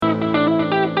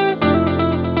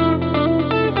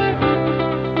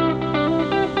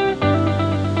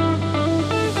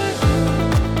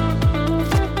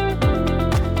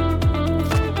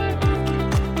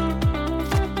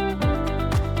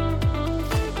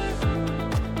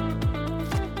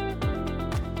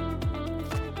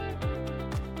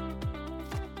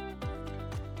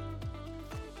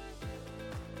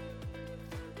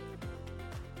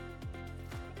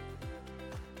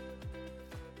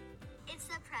It's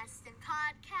the Preston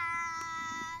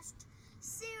Podcast.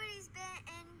 See what he's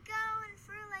been going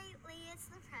for lately. It's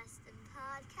the Preston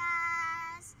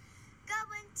Podcast.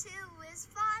 Going to his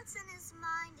thoughts and his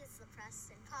mind. It's the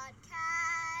Preston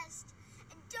Podcast.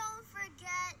 And don't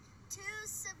forget to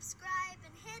subscribe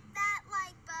and hit that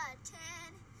like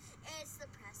button. It's the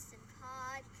Preston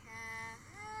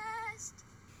Podcast.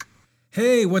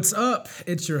 Hey, what's up?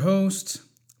 It's your host,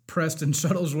 Preston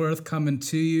Shuttlesworth, coming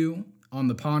to you on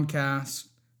the podcast,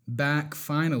 back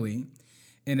finally.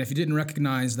 And if you didn't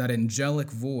recognize that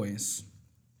angelic voice,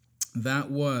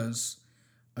 that was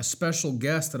a special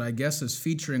guest that I guess is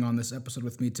featuring on this episode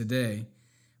with me today.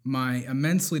 My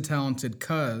immensely talented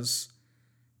cuz,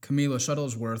 Camila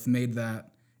Shuttlesworth, made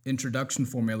that introduction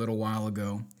for me a little while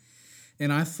ago.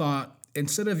 And I thought,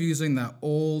 instead of using that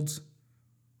old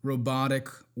robotic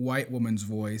white woman's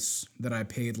voice that I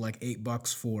paid like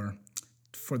 $8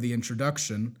 for the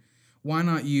introduction, why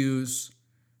not use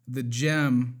the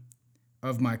gem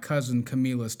of my cousin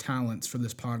Camila's talents for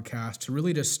this podcast to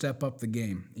really just step up the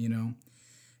game, you know?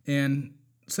 And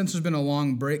since there's been a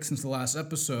long break since the last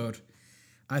episode,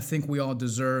 I think we all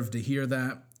deserve to hear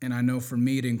that. And I know for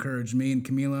me to encourage me and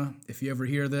Camila, if you ever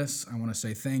hear this, I want to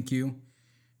say thank you.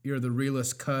 You're the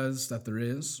realest cuz that there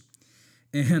is.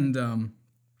 And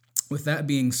with that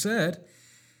being said,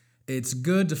 it's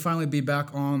good to finally be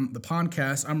back on the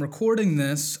podcast. I'm recording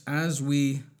this as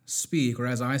we speak, or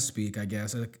as I speak, I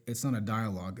guess. It's not a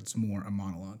dialogue, it's more a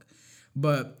monologue.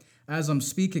 But as I'm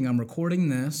speaking, I'm recording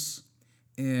this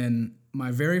in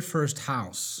my very first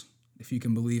house, if you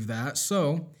can believe that.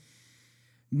 So,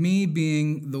 me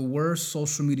being the worst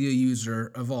social media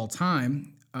user of all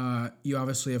time, you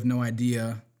obviously have no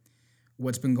idea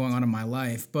what's been going on in my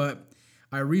life. But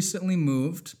I recently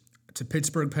moved to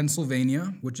Pittsburgh,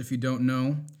 Pennsylvania, which, if you don't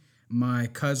know, my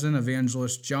cousin,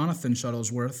 evangelist Jonathan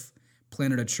Shuttlesworth,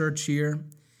 planted a church here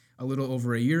a little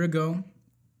over a year ago,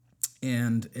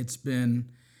 and it's been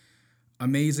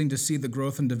amazing to see the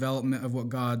growth and development of what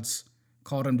God's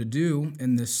called him to do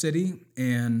in this city.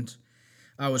 And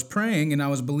I was praying and I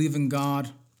was believing God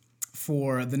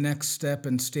for the next step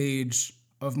and stage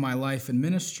of my life and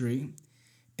ministry,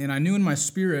 and I knew in my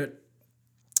spirit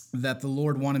that the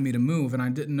Lord wanted me to move, and I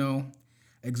didn't know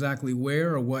exactly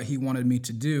where or what he wanted me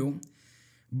to do,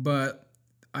 but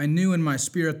I knew in my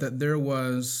spirit that there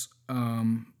was a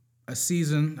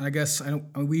season. I guess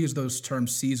we use those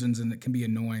terms seasons, and it can be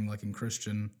annoying, like in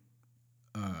Christian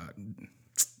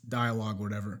dialogue or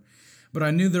whatever, but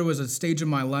I knew there was a stage in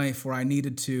my life where I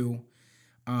needed to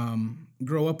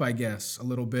grow up, I guess, a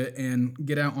little bit and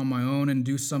get out on my own and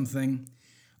do something.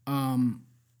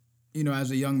 As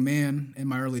a young man in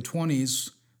my early 20s,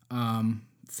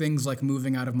 things like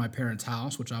moving out of my parents'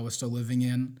 house, which I was still living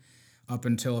in up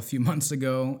until a few months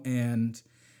ago, and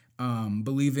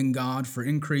believing God for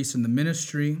increase in the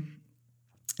ministry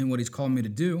and what he's called me to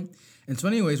do. And so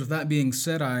anyways, with that being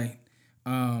said,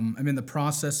 I'm in the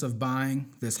process of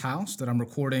buying this house that I'm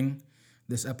recording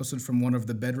this episode from one of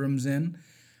the bedrooms in.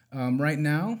 Right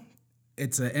now,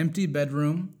 it's an empty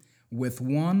bedroom with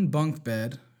one bunk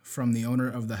bed from the owner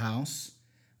of the house,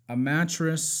 a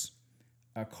mattress,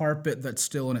 a carpet that's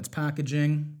still in its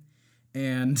packaging,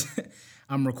 and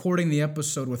I'm recording the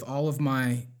episode with all of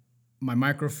my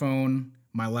microphone,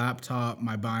 my laptop,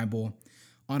 my Bible,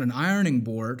 on an ironing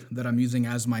board that I'm using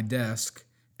as my desk,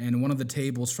 and one of the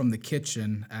tables from the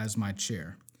kitchen as my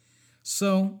chair.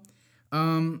 So,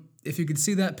 if you could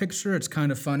see that picture, it's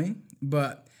kind of funny,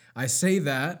 but I say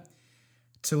that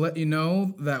to let you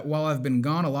know that while I've been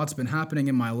gone, a lot's been happening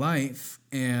in my life,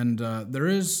 and there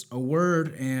is a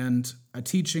word and a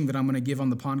teaching that I'm going to give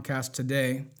on the podcast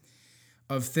today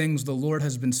of things the Lord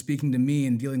has been speaking to me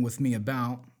and dealing with me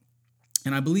about.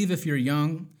 And I believe if you're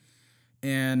young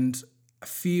and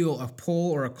feel a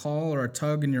pull or a call or a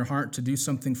tug in your heart to do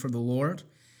something for the Lord,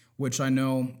 which I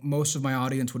know most of my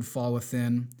audience would fall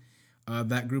within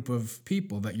that group of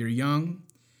people, that you're young,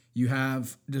 you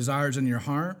have desires in your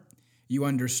heart, you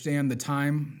understand the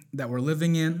time that we're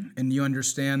living in, and you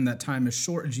understand that time is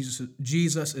short and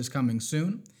Jesus is coming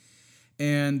soon.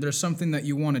 And there's something that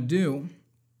you want to do.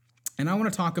 And I want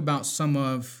to talk about some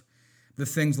of the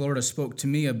things the Lord has spoke to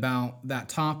me about that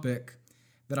topic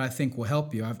that I think will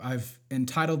help you. I've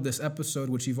entitled this episode,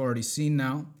 which you've already seen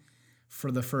now. For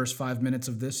the first 5 minutes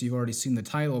of this, you've already seen the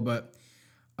title, but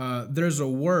there's a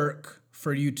work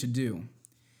for you to do.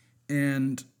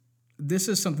 And this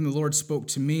is something the Lord spoke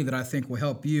to me that I think will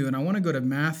help you. And I want to go to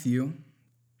Matthew,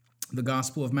 the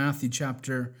Gospel of Matthew,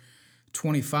 chapter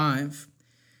 25,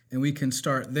 and we can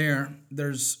start there.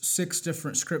 There's 6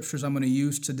 different scriptures I'm going to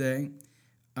use today.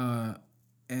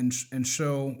 and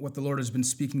show what the Lord has been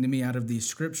speaking to me out of these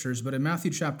scriptures. But in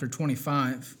Matthew chapter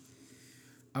 25,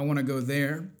 I want to go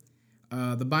there.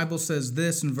 The Bible says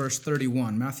this in verse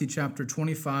 31. Matthew chapter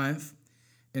 25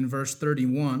 in verse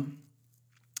 31.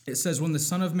 It says, "When the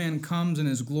Son of Man comes in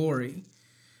his glory,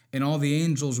 and all the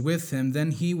angels with him,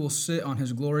 then he will sit on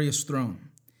his glorious throne.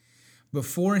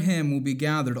 Before him will be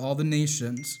gathered all the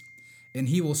nations, and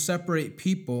he will separate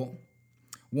people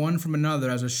one from another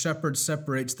as a shepherd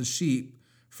separates the sheep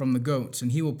from the goats.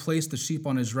 And he will place the sheep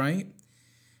on his right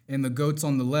and the goats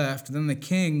on the left. Then the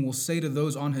king will say to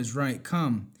those on his right,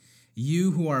 'Come,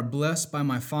 you who are blessed by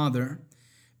my Father,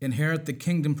 inherit the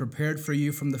kingdom prepared for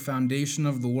you from the foundation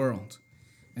of the world.'"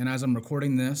 And as I'm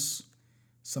recording this,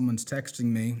 someone's texting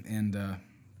me and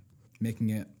making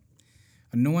it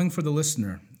annoying for the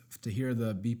listener to hear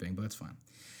the beeping, but that's fine.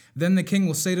 "Then the king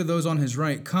will say to those on his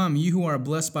right, 'Come, you who are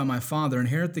blessed by my Father,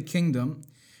 inherit the kingdom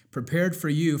prepared for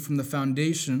you from the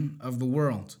foundation of the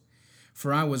world.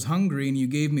 For I was hungry, and you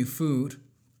gave me food.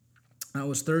 I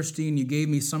was thirsty, and you gave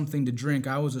me something to drink.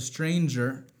 I was a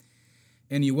stranger,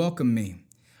 and you welcomed me.'"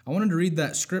 I wanted to read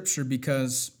that scripture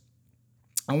because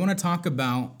I want to talk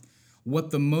about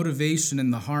what the motivation in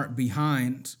the heart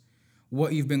behind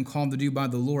what you've been called to do by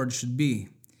the Lord should be.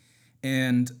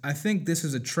 And I think this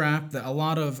is a trap that a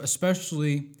lot of,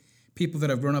 especially people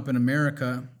that have grown up in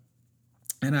America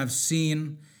and have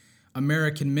seen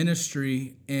American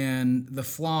ministry and the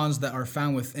flaws that are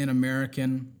found within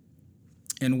American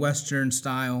and Western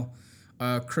style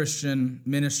Christian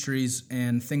ministries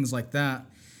and things like that,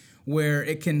 where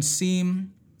it can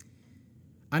seem,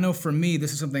 I know for me,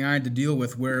 this is something I had to deal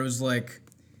with, where it was like,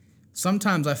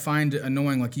 sometimes I find it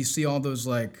annoying, like you see all those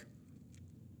like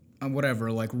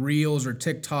reels or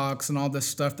TikToks and all this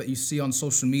stuff that you see on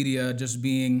social media, just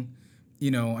being,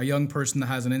 a young person that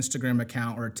has an Instagram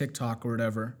account or a TikTok or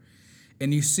whatever.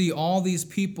 And you see all these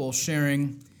people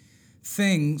sharing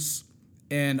things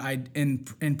and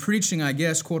preaching, I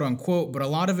guess, quote unquote, but a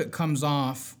lot of it comes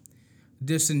off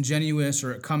disingenuous,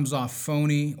 or it comes off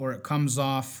phony, or it comes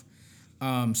off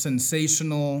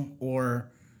sensational,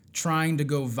 or trying to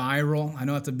go viral. I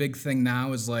know that's a big thing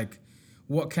now, is like,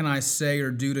 what can I say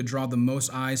or do to draw the most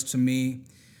eyes to me?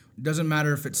 Doesn't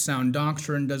matter if it's sound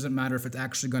doctrine, doesn't matter if it's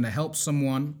actually going to help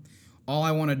someone. All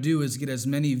I want to do is get as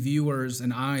many viewers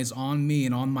and eyes on me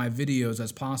and on my videos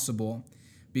as possible,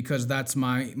 because that's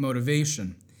my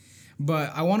motivation.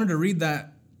 But I wanted to read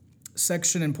that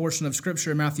section and portion of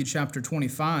scripture in Matthew chapter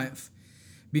 25,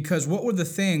 because what were the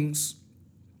things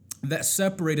that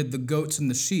separated the goats and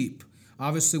the sheep?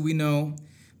 Obviously, we know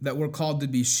that we're called to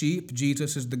be sheep.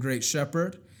 Jesus is the great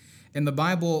shepherd. And the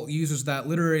Bible uses that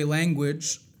literary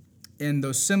language and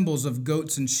those symbols of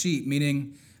goats and sheep,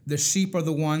 meaning the sheep are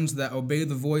the ones that obey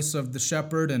the voice of the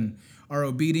shepherd and are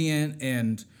obedient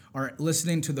and are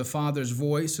listening to the Father's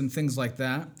voice and things like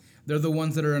that. They're the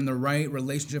ones that are in the right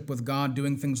relationship with God,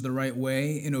 doing things the right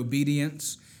way in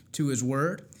obedience to his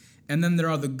word. And then there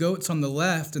are the goats on the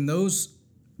left, and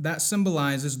that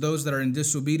symbolizes those that are in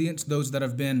disobedience, those that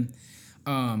have been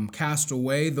cast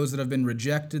away, those that have been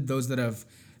rejected, those that have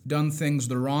done things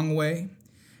the wrong way.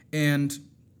 And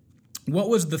what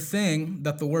was the thing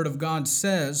that the Word of God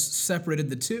says separated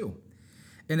the two?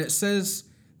 And it says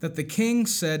that the king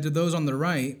said to those on the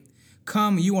right,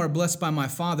 "Come, you are blessed by my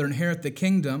Father, inherit the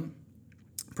kingdom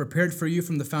prepared for you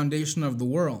from the foundation of the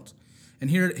world."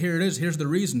 And here it is. Here's the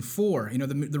reason for,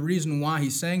 the reason why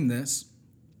he's saying this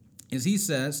is he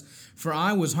says, "For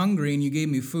I was hungry and you gave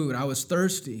me food. I was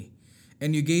thirsty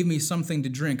and you gave me something to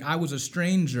drink. I was a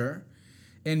stranger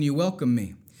and you welcomed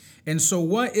me." And so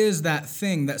what is that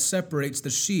thing that separates the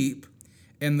sheep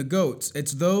and the goats?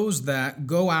 It's those that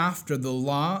go after the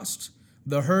lost,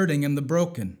 the hurting, and the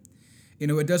broken.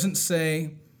 It doesn't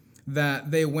say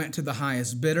that they went to the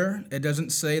highest bidder. It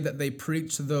doesn't say that they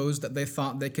preached to those that they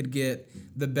thought they could get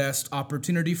the best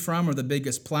opportunity from, or the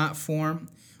biggest platform,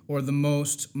 or the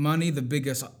most money, the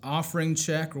biggest offering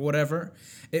check, or whatever.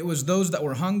 It was those that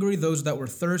were hungry, those that were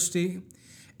thirsty,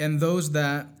 and those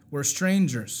that were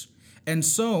strangers. And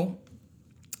so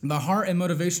the heart and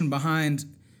motivation behind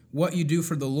what you do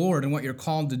for the Lord and what you're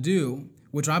called to do,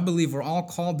 which I believe we're all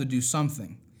called to do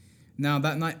something. Now,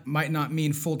 that might not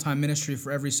mean full-time ministry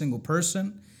for every single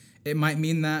person. It might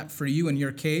mean that for you in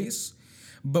your case.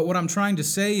 But what I'm trying to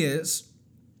say is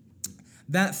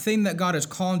that thing that God has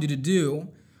called you to do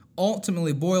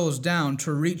ultimately boils down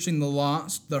to reaching the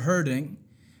lost, the hurting,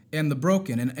 and the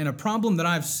broken. And a problem that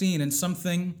I've seen, and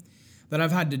something that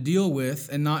I've had to deal with,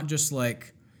 and not just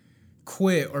like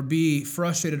quit or be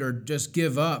frustrated or just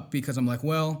give up because I'm like,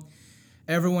 well,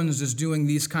 everyone's just doing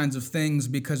these kinds of things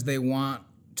because they want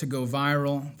to go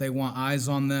viral, they want eyes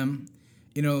on them,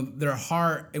 their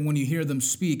heart, and when you hear them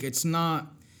speak, it's not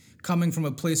coming from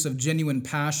a place of genuine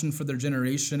passion for their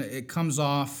generation. It comes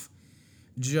off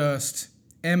just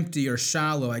empty or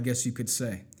shallow, I guess you could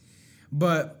say.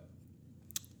 But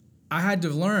I had to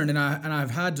learn, and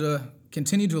I've had to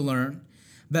continue to learn,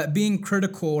 that being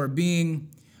critical or being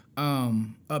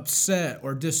upset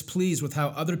or displeased with how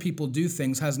other people do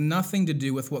things has nothing to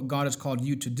do with what God has called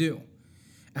you to do.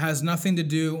 It has nothing to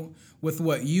do with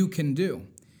what you can do.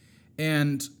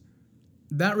 And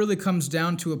that really comes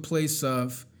down to a place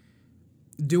of,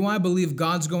 do I believe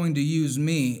God's going to use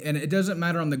me? And it doesn't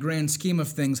matter on the grand scheme of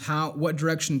things what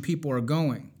direction people are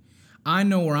going. I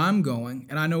know where I'm going,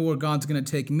 and I know where God's going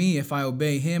to take me if I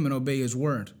obey Him and obey His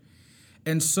word.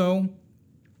 And so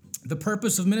the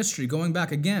purpose of ministry, going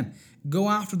back again, go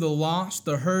after the lost,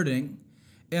 the hurting,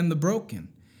 and the broken.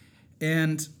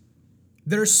 And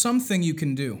there's something you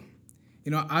can do.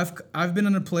 I've been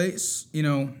in a place,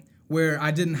 where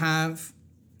I didn't have,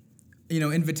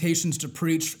 invitations to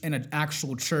preach in an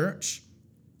actual church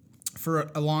for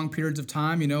a long periods of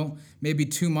time, maybe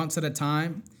 2 months at a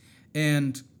time.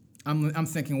 And I'm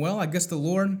thinking, well, I guess the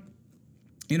Lord,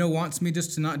 wants me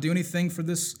just to not do anything for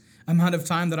this amount of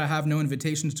time that I have no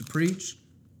invitations to preach.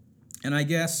 And I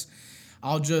guess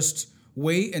I'll just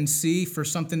wait and see for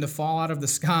something to fall out of the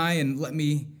sky and let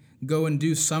me go and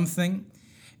do something.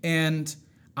 And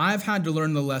I've had to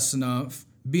learn the lesson of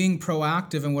being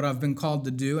proactive in what I've been called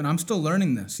to do. And I'm still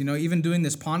learning this, even doing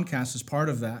this podcast is part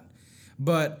of that.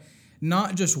 But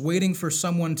not just waiting for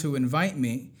someone to invite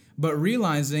me, but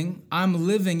realizing I'm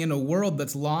living in a world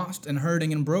that's lost and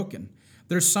hurting and broken.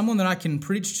 There's someone that I can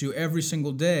preach to every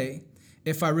single day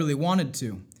if I really wanted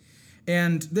to.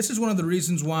 And this is one of the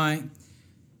reasons why,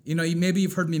 maybe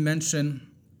you've heard me mention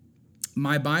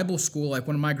my Bible school. Like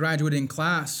when my graduating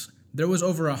class, there was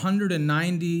over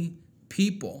 190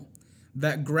 people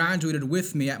that graduated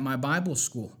with me at my Bible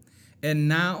school. And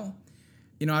now,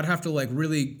 I'd have to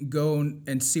really go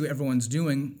and see what everyone's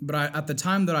doing. But at the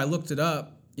time that I looked it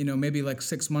up, maybe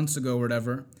 6 months ago or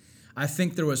whatever, I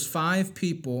think there was 5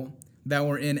 people that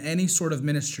were in any sort of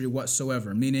ministry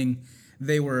whatsoever, meaning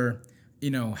they were,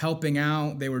 helping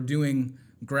out, they were doing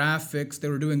graphics, they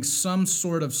were doing some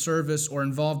sort of service or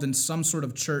involved in some sort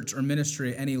of church or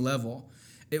ministry at any level.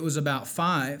 It was about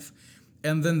 5.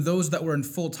 And then those that were in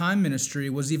full-time ministry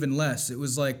was even less. It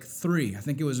was 3. I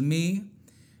think it was me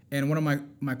and one of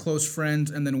my close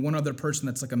friends, and then one other person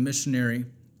that's a missionary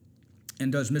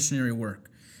and does missionary work.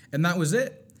 And that was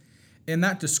it. And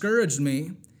that discouraged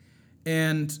me.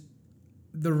 And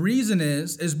the reason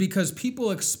is because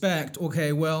people expect,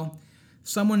 okay, well,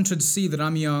 someone should see that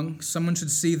I'm young. Someone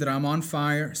should see that I'm on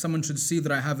fire. Someone should see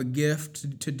that I have a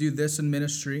gift to do this in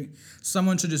ministry.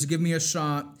 Someone should just give me a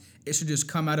shot. It should just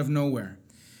come out of nowhere.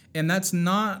 And that's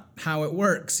not how it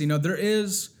works.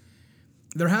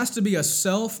 There has to be a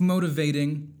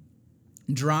self-motivating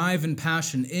drive and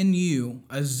passion in you,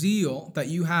 a zeal that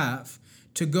you have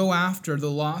to go after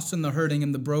the lost and the hurting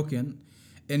and the broken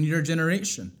in your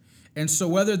generation. And so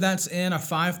whether that's in a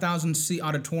 5,000-seat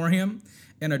auditorium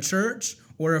in a church,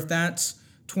 or if that's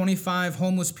 25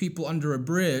 homeless people under a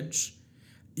bridge,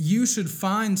 you should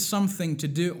find something to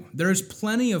do. There's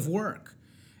plenty of work.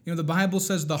 The Bible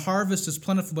says the harvest is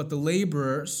plentiful, but the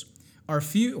laborers are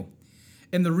few.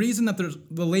 And the reason that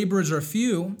the laborers are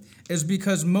few is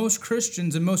because most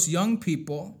Christians and most young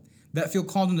people that feel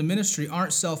called into ministry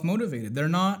aren't self-motivated. They're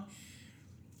not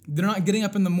getting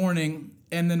up in the morning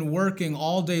and then working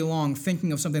all day long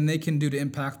thinking of something they can do to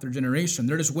impact their generation.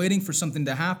 They're just waiting for something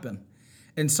to happen.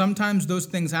 And sometimes those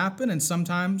things happen, and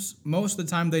sometimes, most of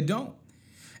the time, they don't.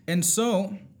 And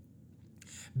so,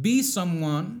 be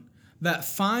someone that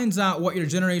finds out what your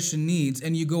generation needs,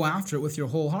 and you go after it with your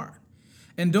whole heart.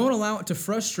 And don't allow it to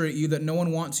frustrate you that no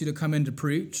one wants you to come in to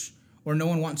preach, or no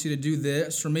one wants you to do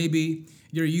this, or maybe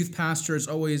your youth pastor is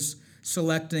always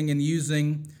selecting and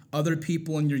using other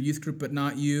people in your youth group but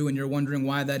not you, and you're wondering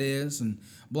why that is, and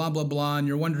blah, blah, blah, and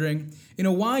you're wondering,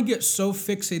 why get so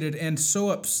fixated and so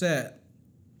upset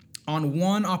on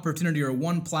one opportunity or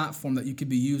one platform that you could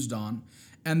be used on,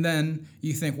 and then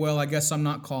you think, well, I guess I'm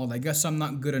not called, I guess I'm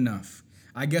not good enough,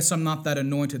 I guess I'm not that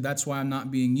anointed, that's why I'm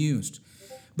not being used.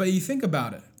 But you think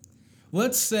about it.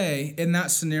 Let's say in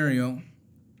that scenario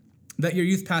that your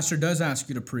youth pastor does ask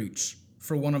you to preach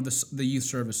for one of the youth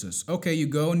services. Okay, you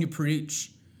go and you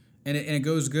preach, and it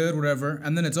goes good, whatever,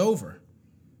 and then it's over.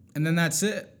 And then that's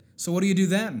it. So what do you do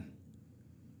then?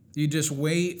 You just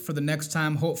wait for the next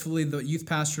time, hopefully the youth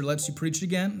pastor lets you preach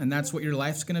again, and that's what your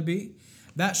life's going to be?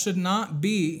 That should not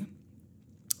be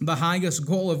the highest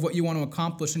goal of what you want to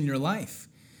accomplish in your life.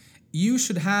 You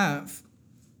should have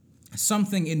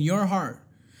something in your heart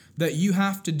that you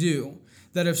have to do,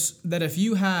 that if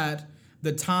you had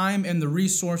the time and the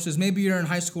resources, maybe you're in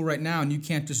high school right now and you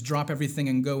can't just drop everything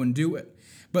and go and do it.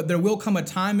 But there will come a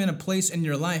time and a place in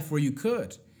your life where you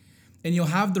could, and you'll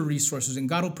have the resources and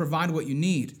God will provide what you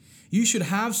need. You should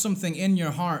have something in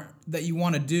your heart that you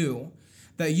want to do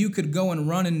that you could go and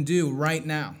run and do right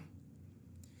now.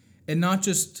 And not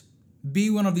just be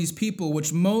one of these people,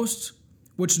 which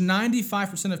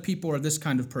 95% of people are this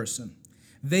kind of person.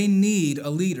 They need a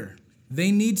leader.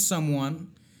 They need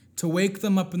someone to wake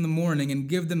them up in the morning and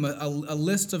give them a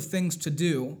list of things to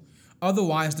do.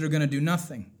 Otherwise, they're going to do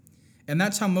nothing. And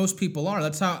that's how most people are.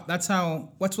 That's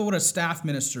what a staff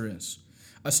minister is.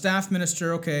 A staff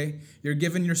minister, okay, you're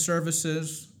given your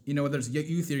services, whether it's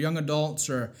youth or young adults,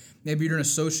 or maybe you're an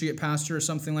associate pastor or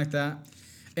something like that.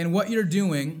 And what you're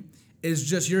doing is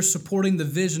just you're supporting the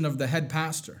vision of the head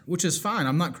pastor, which is fine.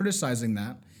 I'm not criticizing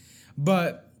that.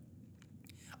 But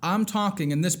I'm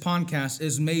talking, and this podcast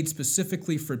is made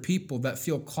specifically for people that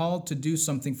feel called to do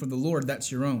something for the Lord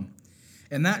that's your own.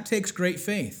 And that takes great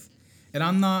faith. And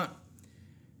I'm not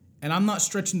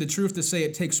stretching the truth to say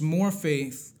it takes more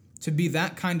faith to be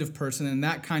that kind of person and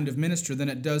that kind of minister than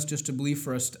it does just to believe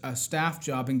for a staff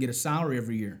job and get a salary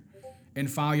every year and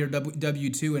file your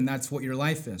W-2, and that's what your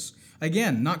life is.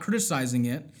 Again, not criticizing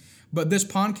it, but this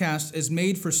podcast is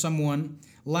made for someone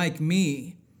like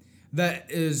me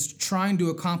that is trying to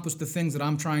accomplish the things that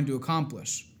I'm trying to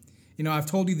accomplish. I've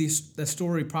told you this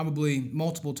story probably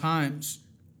multiple times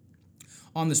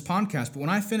on this podcast, but when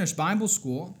I finished Bible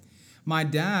school, my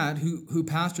dad, who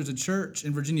pastors a church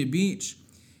in Virginia Beach,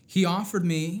 he offered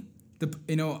me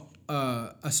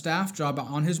a staff job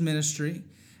on his ministry,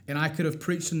 and I could have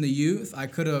preached in the youth. I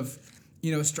could have,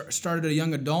 started a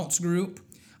young adults group.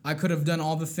 I could have done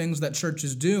all the things that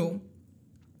churches do,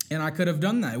 and I could have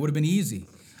done that. It would have been easy.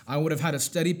 I would have had a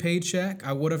steady paycheck.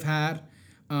 I would have had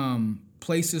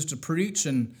places to preach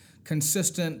and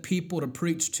consistent people to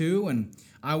preach to, and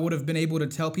I would have been able to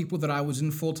tell people that I was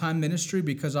in full-time ministry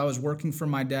because I was working for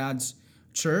my dad's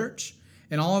church,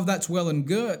 and all of that's well and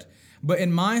good. But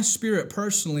in my spirit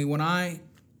personally, when I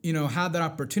had that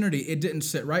opportunity, it didn't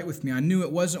sit right with me. I knew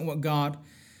it wasn't what God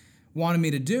wanted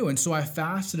me to do. And so I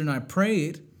fasted and I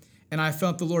prayed, and I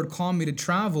felt the Lord call me to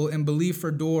travel and believe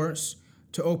for doors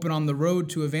to open on the road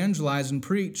to evangelize and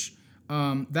preach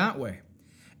that way.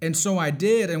 And so I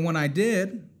did. And when I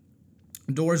did,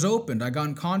 doors opened. I got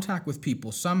in contact with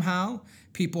people. Somehow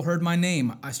people heard my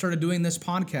name. I started doing this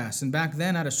podcast. And back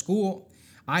then out of school,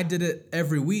 I did it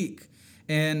every week.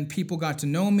 And people got to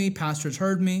know me. Pastors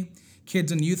heard me.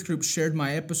 Kids in youth groups shared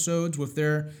my episodes with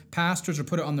their pastors or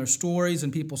put it on their stories,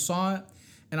 and people saw it.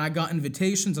 And I got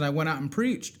invitations, and I went out and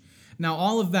preached. Now,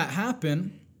 all of that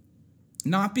happened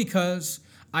not because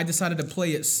I decided to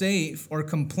play it safe or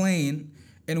complain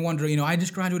and wonder, I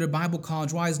just graduated Bible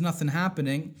college. Why is nothing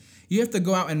happening? You have to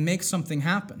go out and make something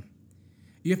happen.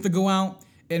 You have to go out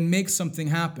and make something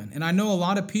happen. And I know a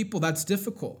lot of people, that's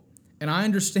difficult. And I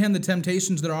understand the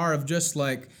temptations there are of just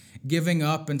like giving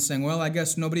up and saying, well, I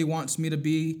guess nobody wants me to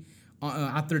be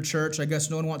at their church. I guess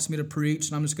no one wants me to preach,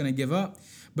 and I'm just going to give up.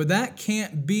 But that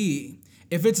can't be.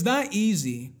 If it's that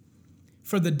easy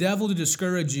for the devil to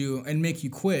discourage you and make you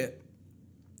quit,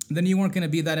 then you weren't going to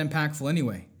be that impactful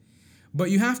anyway. But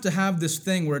you have to have this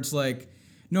thing where it's like,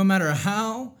 no matter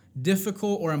how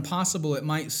difficult or impossible it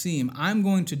might seem, I'm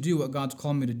going to do what God's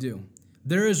called me to do.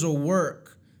 There is a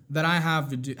work that I have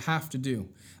to do.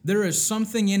 There is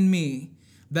something in me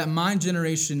that my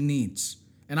generation needs.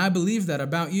 And I believe that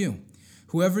about you.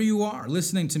 Whoever you are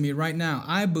listening to me right now,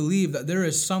 I believe that there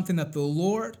is something that the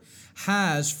Lord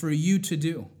has for you to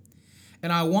do.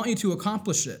 And I want you to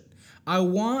accomplish it. I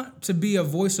want to be a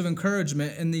voice of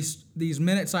encouragement in these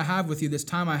minutes I have with you, this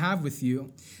time I have with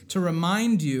you, to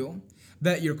remind you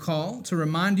that you're called, to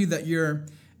remind you that you're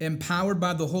empowered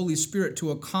by the Holy Spirit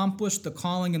to accomplish the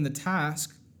calling and the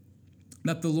task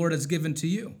that the Lord has given to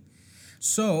you.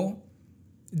 So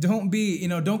don't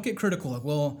get critical. Like,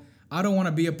 well, I don't want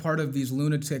to be a part of these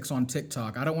lunatics on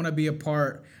TikTok. I don't want to be a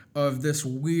part of this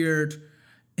weird,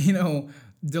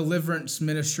 deliverance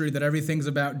ministry that everything's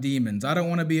about demons. I don't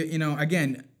want to be,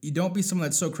 again, you don't be someone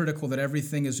that's so critical that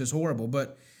everything is just horrible,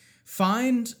 but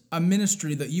find a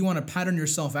ministry that you want to pattern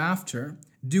yourself after,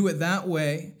 do it that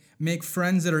way, make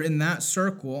friends that are in that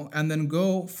circle, and then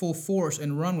go full force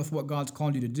and run with what God's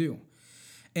called you to do.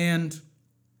 And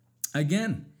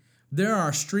again, there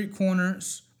are street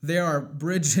corners, there are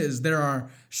bridges, there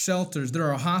are shelters,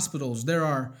 there are hospitals, there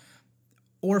are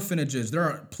orphanages, there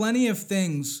are plenty of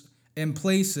things and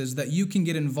places that you can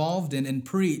get involved in and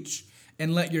preach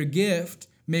and let your gift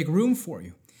make room for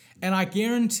you. And I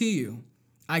guarantee you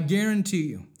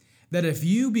that if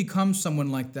you become someone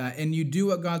like that and you do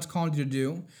what God's called you to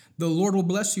do, the Lord will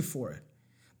bless you for it.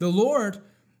 The Lord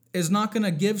is not going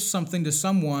to give something to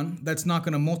someone that's not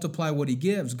going to multiply what he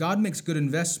gives. God makes good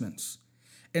investments.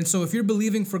 And so if you're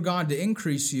believing for God to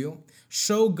increase you,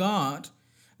 show God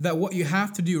that what you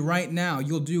have to do right now,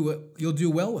 you'll do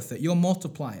well with it. You'll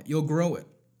multiply it. You'll grow it.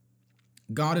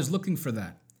 God is looking for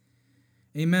that.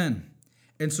 Amen.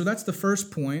 And so that's the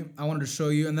first point I wanted to show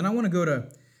you. And then I want to go to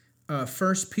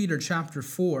 1 Peter chapter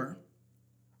 4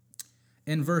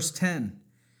 and verse 10.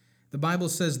 The Bible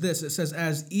says this. It says,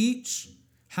 as each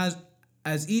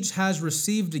has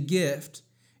received a gift,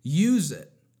 use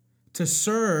it to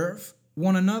serve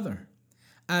one another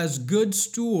as good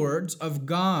stewards of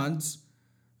God's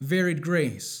varied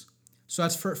grace. So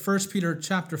that's 1 Peter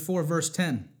chapter 4, verse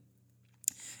 10.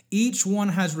 Each one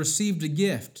has received a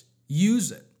gift.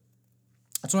 Use it.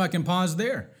 So I can pause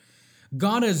there.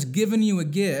 God has given you a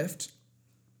gift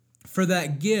for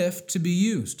that gift to be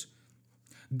used.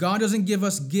 God doesn't give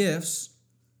us gifts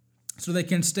so they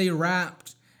can stay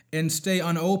wrapped and stay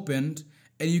unopened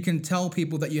and you can tell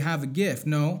people that you have a gift.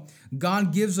 No,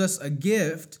 God gives us a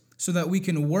gift so that we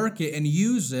can work it and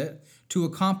use it to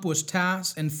accomplish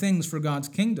tasks and things for God's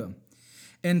kingdom.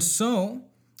 And so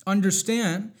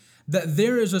understand that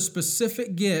there is a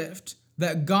specific gift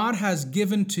that God has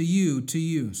given to you to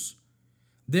use.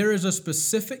 There is a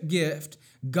specific gift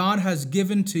God has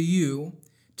given to you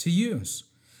to use.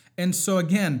 And so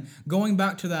again, going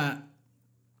back to that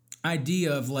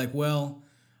idea of like, well,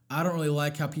 I don't really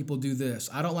like how people do this.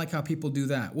 I don't like how people do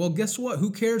that. Well, guess what?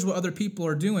 Who cares what other people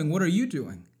are doing? What are you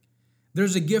doing?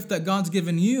 There's a gift that God's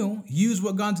given you. Use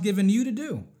what God's given you to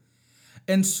do.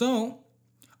 And so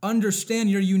understand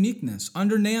your uniqueness.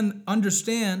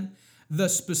 Understand the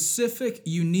specific,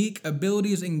 unique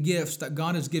abilities and gifts that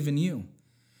God has given you.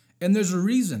 And there's a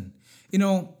reason. You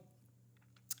know,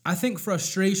 I think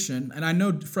frustration, and I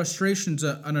know frustration's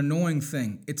an annoying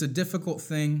thing. It's a difficult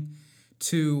thing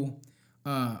to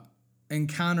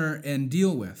encounter and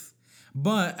deal with.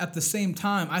 But at the same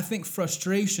time, I think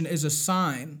frustration is a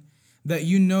sign that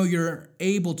you know you're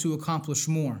able to accomplish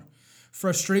more.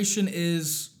 Frustration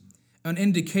is an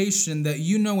indication that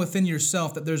you know within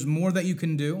yourself that there's more that you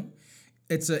can do.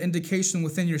 It's an indication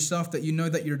within yourself that you know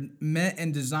that you're meant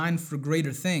and designed for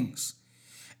greater things.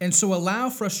 And so allow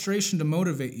frustration to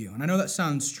motivate you. And I know that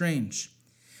sounds strange,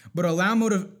 but allow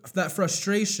that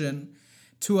frustration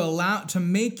to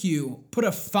make you put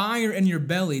a fire in your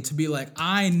belly to be like,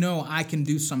 I know I can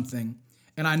do something,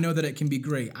 and I know that it can be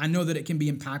great. I know that it can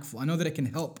be impactful. I know that it can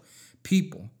help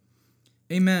people.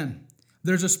 Amen.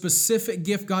 There's a specific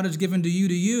gift God has given to you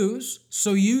to use,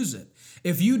 so use it.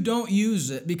 If you don't use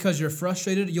it because you're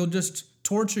frustrated, you'll just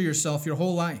torture yourself your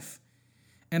whole life.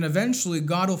 And eventually,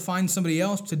 God will find somebody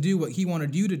else to do what he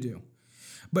wanted you to do.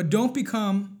 But don't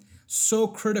become so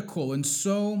critical and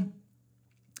so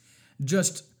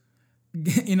just,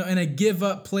 in a give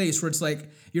up place where it's like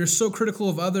you're so critical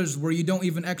of others where you don't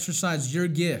even exercise your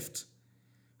gift.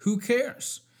 Who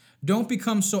cares? Don't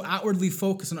become so outwardly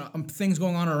focused on things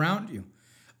going on around you.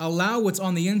 Allow what's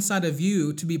on the inside of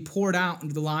you to be poured out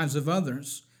into the lives of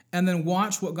others, and then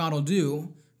watch what God will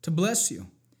do to bless you.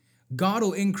 God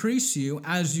will increase you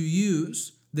as you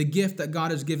use the gift that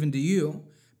God has given to you,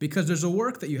 because there's a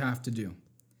work that you have to do.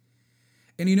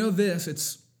 And you know this,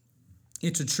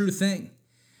 it's a true thing.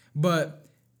 But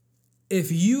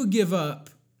if you give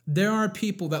up, there are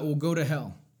people that will go to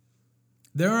hell.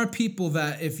 There are people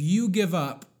that if you give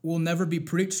up will never be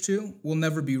preached to, will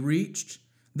never be reached.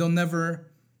 They'll never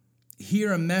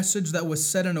hear a message that was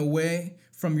said in a way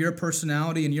from your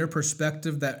personality and your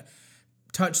perspective that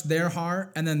touched their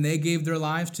heart, and then they gave their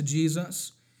lives to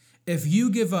Jesus. If you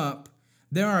give up,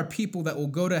 there are people that will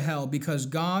go to hell because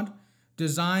God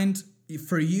designed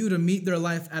for you to meet their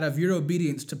life out of your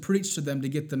obedience to preach to them to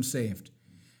get them saved.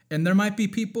 And there might be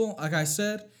people, like I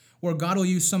said, where God will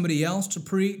use somebody else to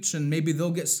preach, and maybe they'll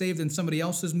get saved in somebody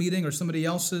else's meeting or somebody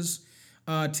else's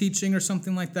teaching or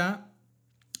something like that.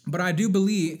 But I do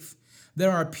believe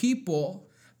there are people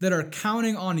that are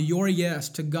counting on your yes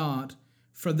to God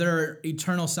for their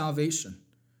eternal salvation,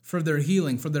 for their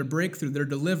healing, for their breakthrough, their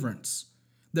deliverance,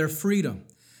 their freedom.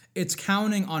 It's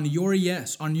counting on your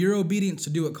yes, on your obedience to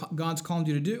do what God's called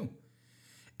you to do.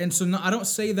 And so I don't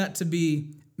say that to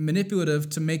be manipulative,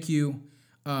 to make you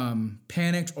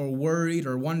panicked or worried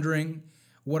or wondering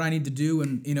what I need to do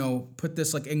and, put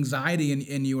this like anxiety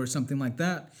in you or something like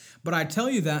that. But I tell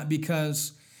you that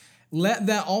because let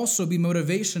that also be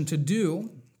motivation to do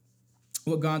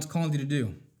what God's called you to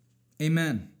do.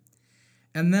 Amen.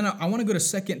 And then I want to go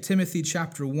to 2 Timothy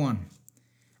chapter 1.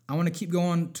 I want to keep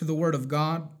going to the Word of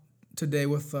God today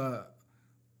with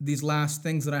these last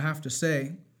things that I have to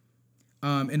say.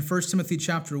 In 1 Timothy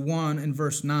chapter 1 and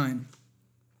verse 9,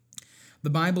 the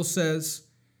Bible says,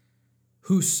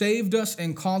 who saved us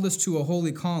and called us to a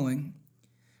holy calling,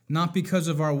 not because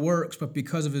of our works, but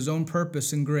because of his own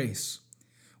purpose and grace,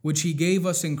 which he gave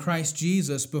us in Christ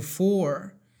Jesus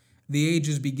before the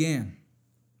ages began.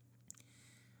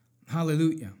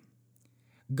 Hallelujah.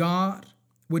 God,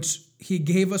 which he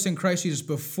gave us in Christ Jesus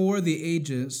before the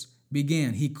ages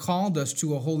began. He called us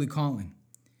to a holy calling.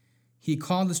 He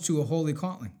called us to a holy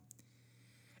calling.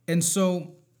 And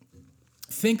so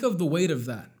think of the weight of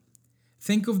that.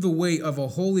 Think of the weight of a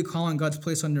holy calling God's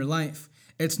placed on your life.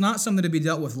 It's not something to be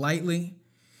dealt with lightly.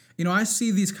 I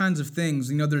see these kinds of things.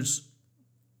 There's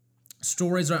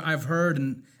stories I've heard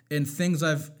and things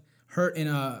I've heard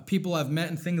and people I've met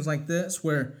and things like this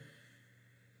where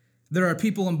there are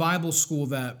people in Bible school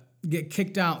that get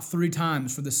kicked out 3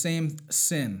 times for the same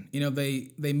sin.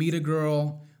 They meet a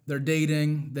girl, they're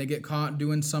dating, they get caught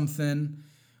doing something,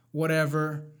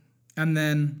 whatever, and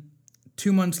then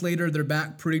 2 months later, they're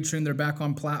back preaching, they're back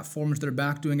on platforms, they're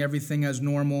back doing everything as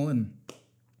normal, and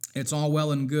it's all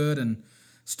well and good and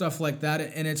stuff like that.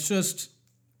 And it's just,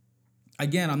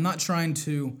 again, I'm not trying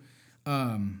to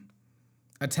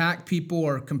attack people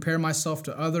or compare myself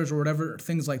to others or whatever,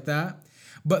 things like that.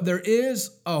 But there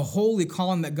is a holy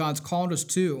calling that God's called us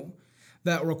to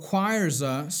that requires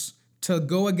us to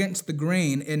go against the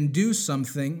grain and do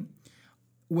something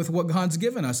with what God's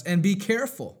given us and be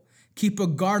careful. Keep a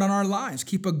guard on our lives.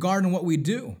 Keep a guard on what we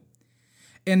do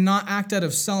and not act out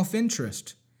of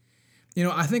self-interest.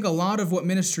 I think a lot of what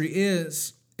ministry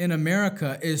is in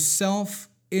America is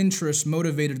self-interest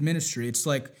motivated ministry. It's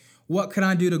like, what can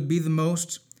I do to be the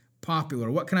most popular?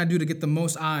 What can I do to get the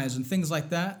most eyes and things like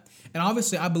that? And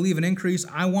obviously I believe in increase.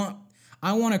 I want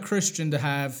a Christian to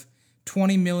have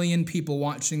 20 million people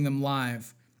watching them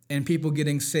live and people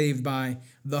getting saved by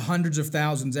the hundreds of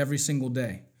thousands every single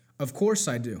day. Of course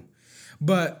I do.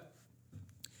 But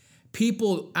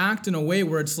people act in a way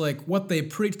where it's like what they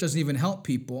preach doesn't even help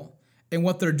people. And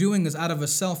what they're doing is out of a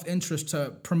self-interest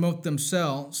to promote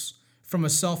themselves from a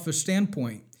selfish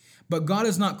standpoint. But God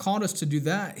has not called us to do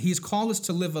that. He's called us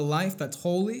to live a life that's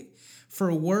holy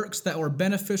for works that were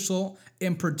beneficial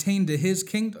and pertain to his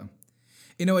kingdom.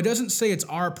 It doesn't say it's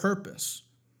our purpose.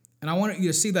 And I want you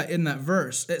to see that in that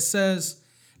verse. It says,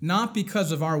 not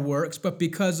because of our works, but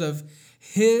because of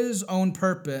his own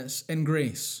purpose and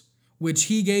grace, which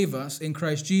he gave us in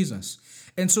Christ Jesus.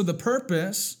 And so the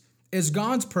purpose is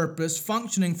God's purpose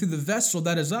functioning through the vessel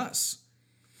that is us.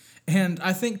 And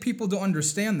I think people don't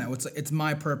understand that. It's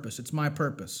my purpose. It's my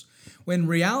purpose. When in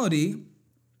reality,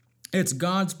 it's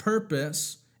God's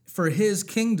purpose for his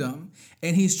kingdom,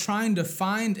 and he's trying to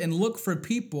find and look for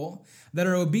people that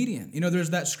are obedient. There's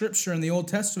that scripture in the Old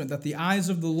Testament that the eyes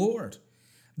of the Lord,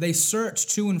 they search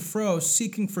to and fro,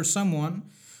 seeking for someone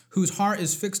whose heart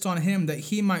is fixed on him, that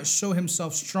he might show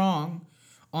himself strong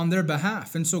on their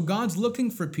behalf. And so God's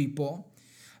looking for people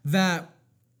that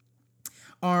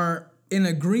are in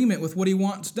agreement with what he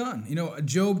wants done.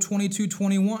 Job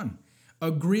 22:21,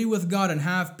 agree with God and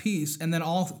have peace, and then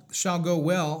all shall go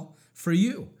well for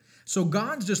you. So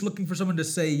God's just looking for someone to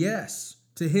say yes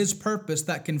to his purpose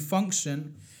that can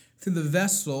function through the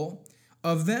vessel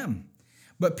of them.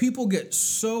 But people get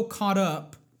so caught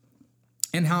up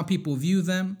in how people view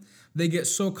them. They get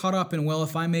so caught up in, well,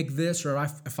 if I make this, or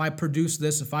if I produce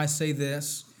this, if I say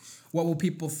this, what will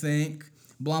people think?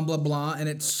 Blah, blah, blah. And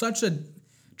it's such a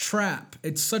trap.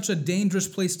 It's such a dangerous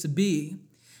place to be,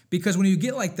 because when you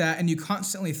get like that and you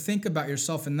constantly think about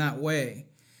yourself in that way,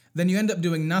 then you end up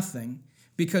doing nothing,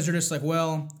 because you're just like,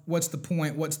 well, what's the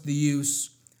point? What's the use?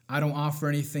 I don't offer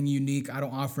anything unique. I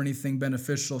don't offer anything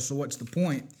beneficial. So what's the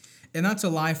point? And that's a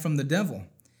lie from the devil.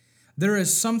 There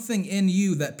is something in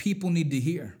you that people need to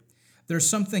hear. There's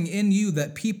something in you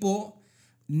that people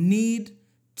need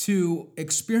to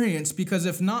experience, because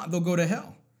if not, they'll go to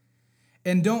hell.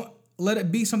 And don't let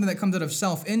it be something that comes out of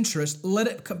self-interest. Let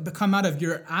it come out of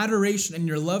your adoration and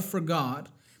your love for God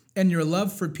and your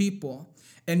love for people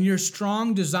and your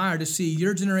strong desire to see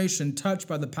your generation touched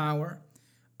by the power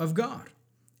of God.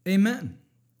 Amen.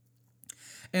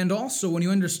 And also, when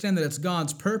you understand that it's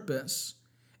God's purpose,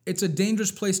 it's a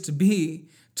dangerous place to be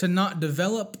to not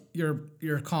develop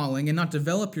your calling and not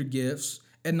develop your gifts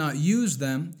and not use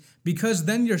them, because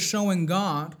then you're showing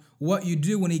God what you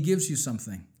do when he gives you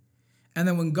something. And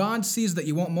then when God sees that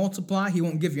you won't multiply, he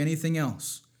won't give you anything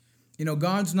else.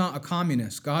 God's not a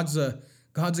communist. God's a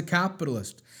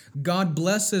capitalist. God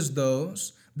blesses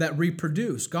those that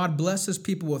reproduce. God blesses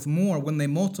people with more when they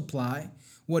multiply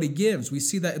what he gives. We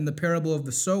see that in the parable of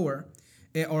the sower,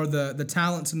 or the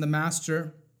talents and the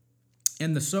master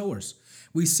and the sowers.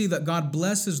 We see that God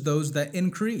blesses those that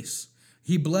increase.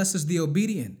 He blesses the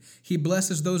obedient. He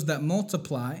blesses those that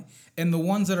multiply, and the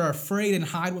ones that are afraid and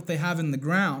hide what they have in the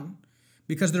ground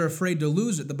because they're afraid to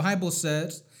lose it. The Bible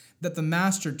says that the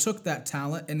master took that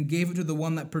talent and gave it to the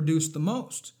one that produced the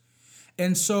most.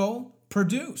 And so,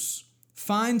 produce.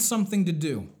 Find something to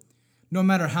do. No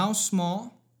matter how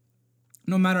small,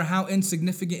 no matter how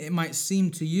insignificant it might seem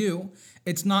to you,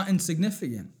 it's not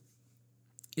insignificant.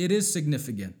 It is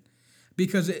significant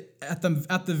because at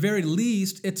the very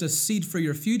least, it's a seed for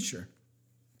your future.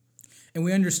 And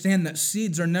we understand that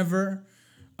seeds are never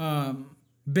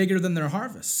bigger than their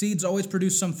harvest. Seeds always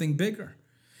produce something bigger.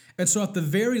 And so at the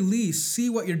very least, see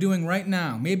what you're doing right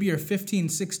now. Maybe you're 15,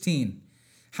 16,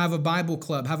 have a Bible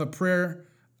club, have a prayer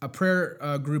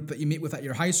group that you meet with at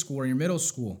your high school or your middle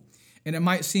school. And it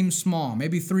might seem small.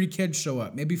 Maybe 3 kids show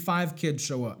up. Maybe 5 kids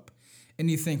show up. And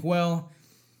you think, well,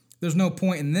 there's no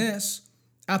point in this.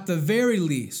 At the very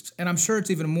least, and I'm sure it's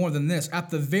even more than this, at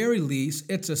the very least,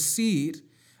 it's a seed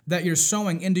that you're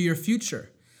sowing into your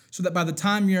future so that by the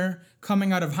time you're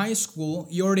coming out of high school,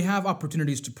 you already have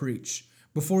opportunities to preach.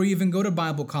 Before you even go to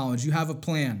Bible college, you have a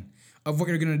plan of what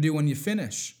you're going to do when you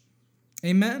finish.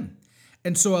 Amen.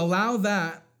 And so allow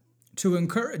that to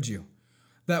encourage you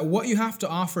that what you have to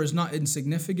offer is not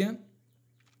insignificant.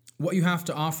 What you have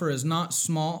to offer is not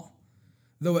small,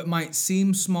 though it might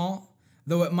seem small,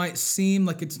 though it might seem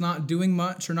like it's not doing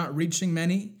much or not reaching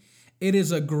many. It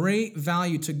is a great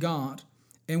value to God,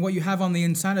 and what you have on the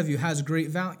inside of you has great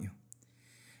value.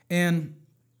 And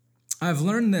I've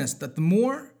learned this, that the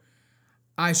more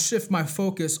I shift my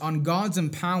focus on God's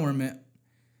empowerment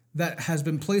that has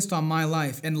been placed on my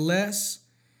life and less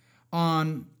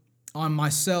on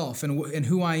myself and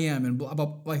who I am and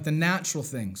about like the natural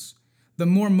things, the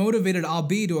more motivated I'll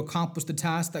be to accomplish the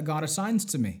task that God assigns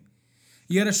to me.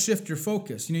 You got to shift your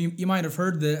focus. You might have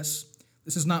heard this.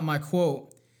 This is not my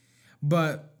quote,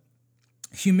 but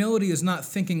humility is not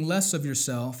thinking less of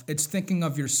yourself. It's thinking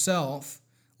of yourself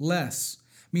less.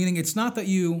 Meaning it's not that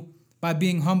you, by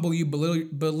being humble, you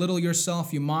belittle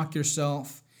yourself, you mock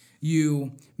yourself,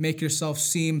 you make yourself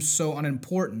seem so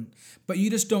unimportant, but you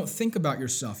just don't think about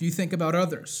yourself. You think about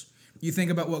others. You think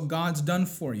about what God's done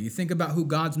for you. You think about who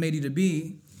God's made you to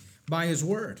be by His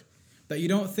word. That you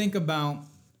don't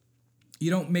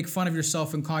make fun of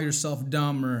yourself and call yourself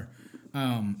dumb or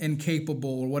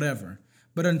incapable or whatever.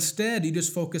 But instead, you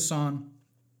just focus on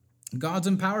God's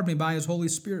empowered me by His Holy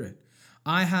Spirit.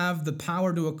 I have the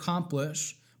power to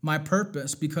accomplish my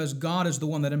purpose because God is the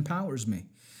one that empowers me.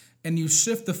 And you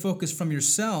shift the focus from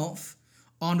yourself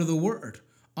onto the Word,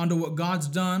 onto what God's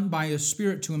done by His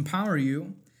Spirit to empower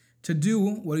you to do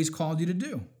what He's called you to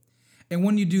do. And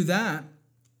when you do that,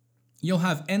 you'll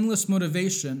have endless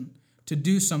motivation to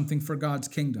do something for God's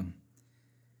kingdom.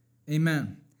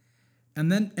 Amen.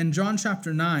 And then in John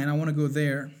chapter 9, I want to go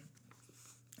there,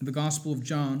 the Gospel of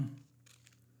John,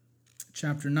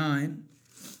 chapter 9,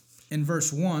 in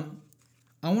verse 1,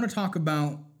 I want to talk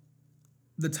about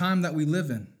the time that we live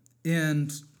in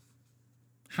and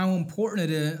how important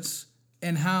it is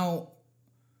and how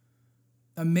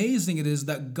amazing it is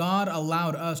that God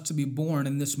allowed us to be born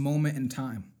in this moment in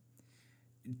time.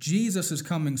 Jesus is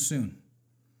coming soon.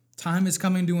 Time is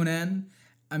coming to an end.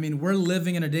 I mean, we're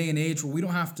living in a day and age where we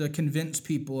don't have to convince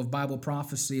people of Bible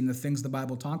prophecy and the things the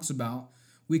Bible talks about.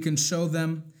 We can show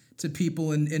them to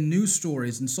people in news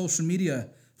stories and social media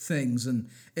things. And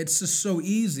it's just so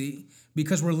easy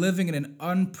because we're living in an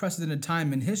unprecedented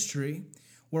time in history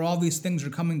where all these things are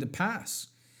coming to pass.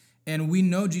 And we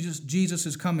know Jesus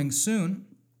is coming soon.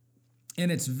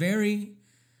 And it's very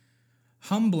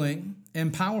humbling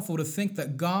and powerful to think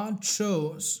that God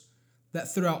chose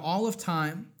that throughout all of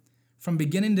time, from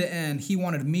beginning to end, He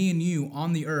wanted me and you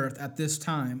on the earth at this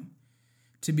time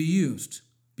to be used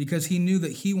because He knew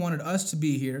that He wanted us to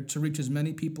be here to reach as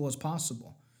many people as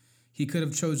possible. He could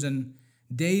have chosen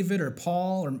David or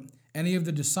Paul or any of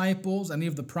the disciples, any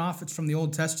of the prophets from the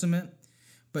Old Testament,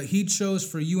 but He chose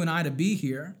for you and I to be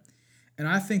here. And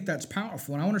I think that's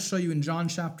powerful. And I want to show you in John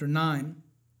chapter 9,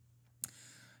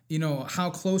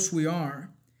 how close we are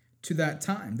to that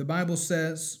time. The Bible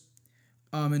says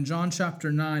in John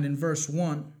chapter 9 in verse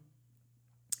 1,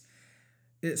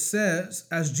 it says,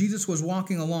 as Jesus was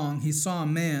walking along, He saw a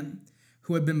man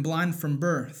who had been blind from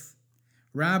birth.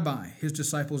 Rabbi, His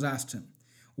disciples asked Him,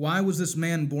 why was this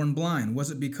man born blind? Was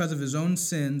it because of his own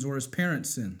sins or his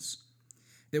parents' sins?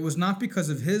 It was not because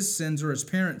of his sins or his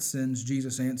parents' sins,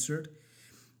 Jesus answered.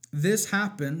 This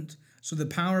happened so the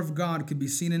power of God could be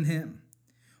seen in him.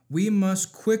 We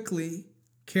must quickly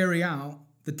carry out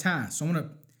the task. So I'm going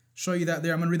to show you that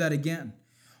there. I'm going to read that again.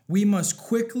 We must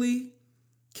quickly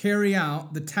carry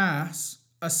out the tasks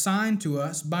assigned to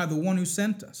us by the one who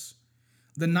sent us.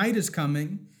 The night is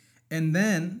coming, and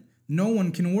then no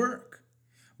one can work.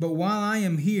 But while I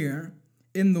am here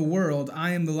in the world,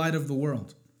 I am the light of the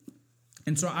world.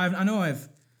 And so I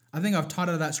think I've taught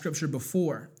out of that scripture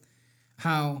before,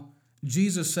 how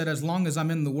Jesus said, as long as I'm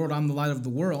in the world, I'm the light of the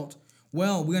world.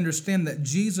 Well, we understand that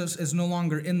Jesus is no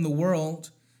longer in the world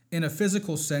in a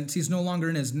physical sense. He's no longer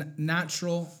in his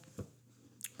natural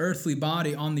earthly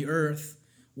body on the earth,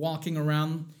 walking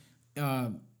around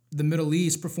the Middle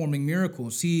East performing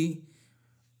miracles. He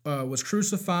was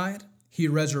crucified. He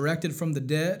resurrected from the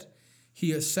dead.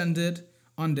 He ascended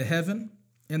unto heaven.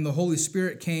 And the Holy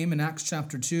Spirit came in Acts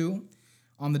chapter 2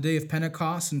 on the day of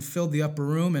Pentecost and filled the upper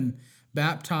room and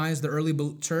baptized the early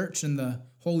church in the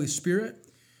Holy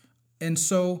Spirit. And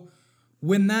so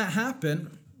when that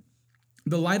happened,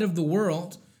 the light of the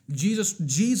world,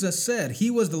 Jesus said he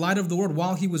was the light of the world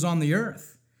while he was on the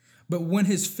earth. But when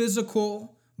his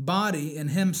physical body and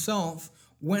himself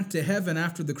went to heaven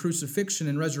after the crucifixion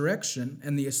and resurrection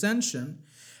and the ascension,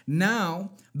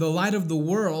 now the light of the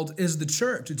world is the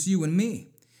church. It's you and me,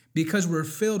 because we're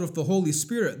filled with the Holy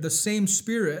Spirit, the same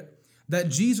Spirit that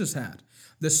Jesus had.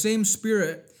 The same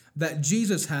Spirit that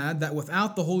Jesus had, that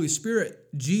without the Holy Spirit,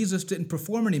 Jesus didn't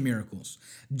perform any miracles.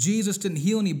 Jesus didn't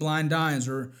heal any blind eyes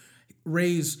or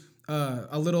raise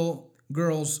a little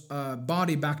girl's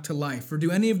body back to life or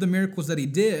do any of the miracles that he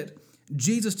did.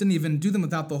 Jesus didn't even do them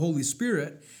without the Holy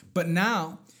Spirit. But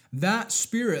now that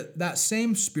Spirit, that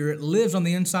same Spirit, lives on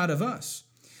the inside of us.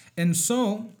 And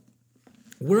so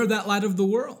we're that light of the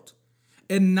world.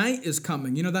 And night is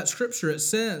coming. You know, that scripture, it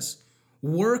says,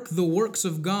 work the works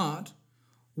of God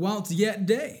while it's yet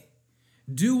day.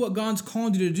 Do what God's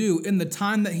called you to do in the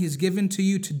time that he's given to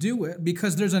you to do it,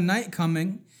 because there's a night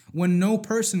coming when no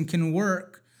person can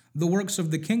work the works of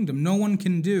the kingdom. No one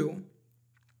can do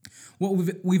what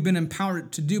we've been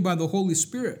empowered to do by the Holy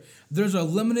Spirit. There's a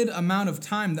limited amount of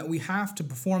time that we have to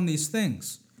perform these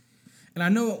things. And I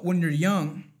know when you're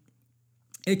young,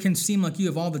 it can seem like you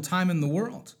have all the time in the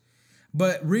world.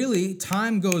 But really,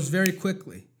 time goes very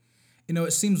quickly. You know,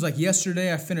 it seems like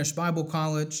yesterday I finished Bible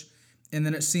college, and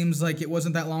then it seems like it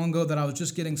wasn't that long ago that I was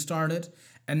just getting started.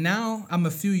 And now I'm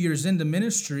a few years into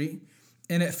ministry,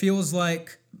 and it feels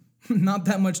like not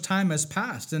that much time has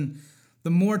passed. And the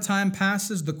more time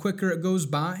passes, the quicker it goes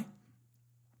by.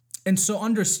 And so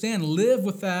understand, live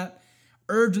with that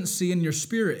urgency in your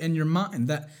spirit and your mind,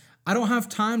 that I don't have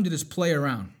time to just play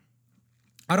around.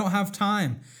 I don't have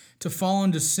time to fall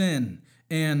into sin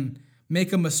and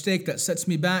make a mistake that sets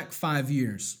me back 5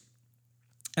 years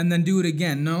and then do it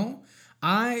again. No,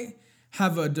 I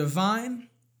have a divine,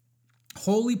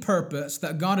 holy purpose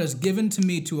that God has given to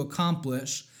me to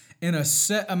accomplish in a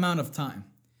set amount of time.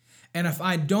 And if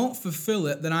I don't fulfill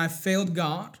it, then I've failed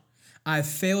God. I've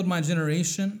failed my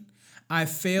generation. I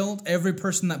failed every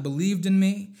person that believed in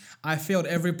me. I failed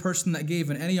every person that gave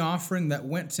in any offering that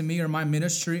went to me or my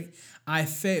ministry. I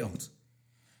failed.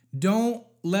 Don't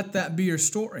let that be your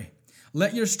story.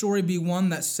 Let your story be one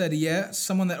that said yes,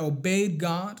 someone that obeyed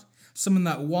God, someone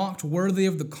that walked worthy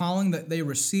of the calling that they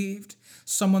received,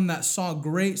 someone that saw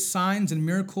great signs and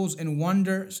miracles and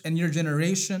wonders in your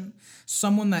generation,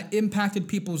 someone that impacted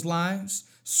people's lives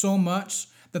so much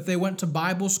that they went to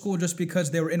Bible school just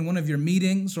because they were in one of your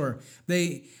meetings, or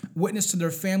they witnessed to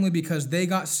their family because they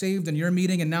got saved in your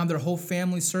meeting and now their whole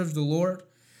family serves the Lord.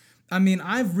 I mean,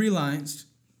 I've realized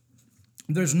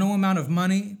there's no amount of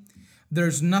money,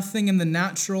 there's nothing in the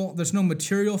natural, there's no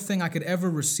material thing I could ever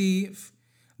receive,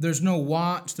 there's no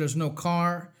watch, there's no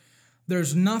car,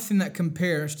 there's nothing that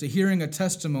compares to hearing a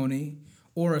testimony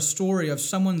or a story of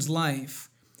someone's life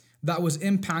that was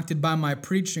impacted by my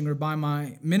preaching or by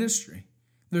my ministry.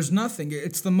 There's nothing.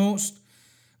 It's the most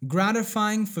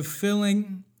gratifying,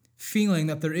 fulfilling feeling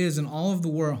that there is in all of the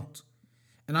world.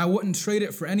 And I wouldn't trade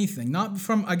it for anything. Not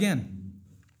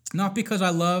because I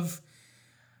love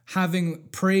having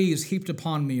praise heaped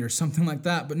upon me or something like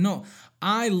that. But no,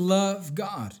 I love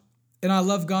God and I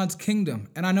love God's kingdom.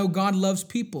 And I know God loves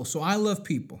people, so I love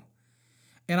people.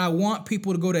 And I want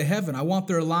people to go to heaven. I want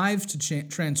their lives to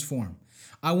transform.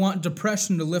 I want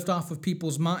depression to lift off of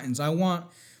people's minds. I want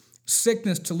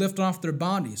sickness to lift off their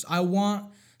bodies. I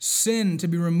want sin to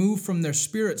be removed from their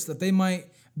spirits that they might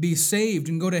be saved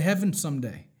and go to heaven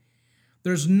someday.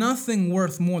 There's nothing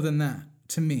worth more than that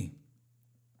to me.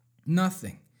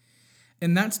 Nothing.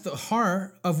 And that's the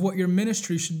heart of what your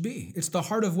ministry should be. It's the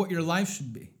heart of what your life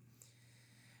should be.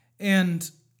 And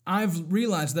I've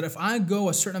realized that if I go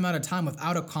a certain amount of time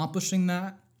without accomplishing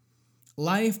that,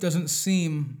 life doesn't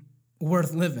seem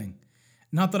worth living.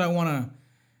 Not that I want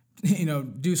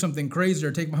do something crazy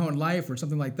or take my own life or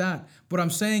something like that. What I'm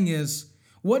saying is,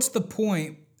 what's the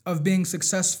point of being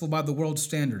successful by the world's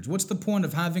standards? What's the point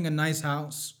of having a nice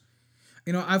house?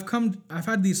 I've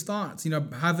had these thoughts,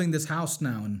 having this house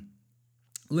now and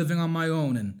living on my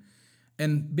own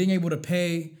and being able to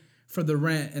pay for the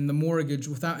rent and the mortgage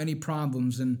without any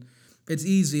problems. And it's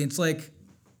easy. It's like,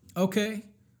 okay,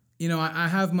 I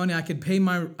have money. I could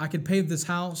pay this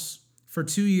house for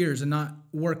 2 years and not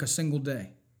work a single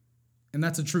day. And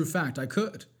that's a true fact. I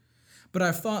could. But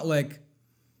I've thought, like,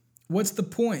 what's the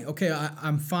point? Okay,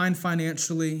 I'm fine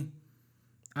financially.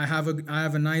 I have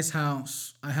a nice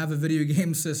house. I have a video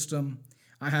game system.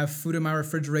 I have food in my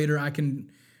refrigerator. I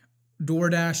can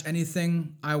DoorDash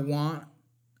anything I want.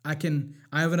 I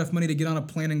have enough money to get on a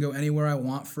plane and go anywhere I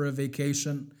want for a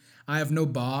vacation. I have no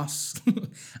boss.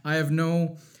 I have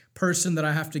no person that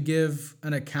I have to give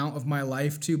an account of my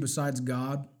life to besides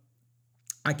God.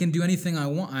 I can do anything I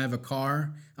want. I have a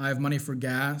car. I have money for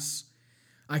gas.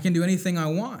 I can do anything I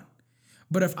want.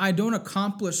 But if I don't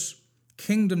accomplish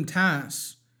kingdom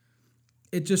tasks,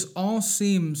 it just all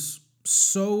seems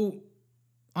so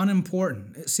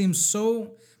unimportant. It seems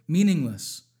so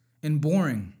meaningless and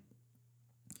boring.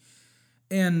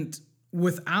 And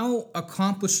without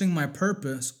accomplishing my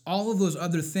purpose, all of those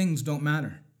other things don't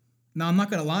matter. Now, I'm not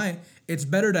going to lie. It's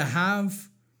better to have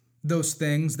those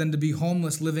things than to be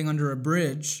homeless, living under a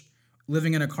bridge,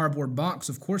 living in a cardboard box.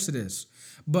 Of course it is.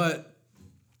 But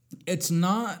it's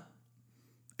not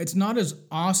as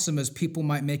awesome as people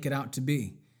might make it out to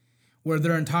be, where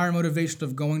their entire motivation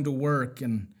of going to work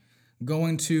and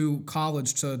going to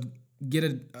college to get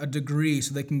a degree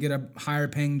so they can get a higher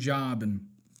paying job and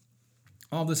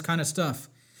all this kind of stuff.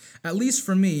 At least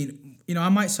for me, I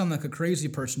might sound like a crazy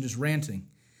person just ranting,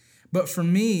 but for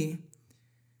me,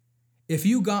 if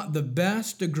you got the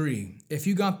best degree, if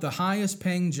you got the highest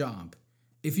paying job,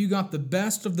 if you got the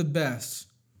best of the best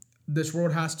this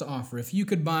world has to offer, if you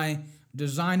could buy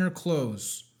designer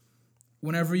clothes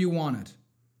whenever you wanted,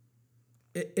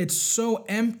 it's so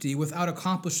empty without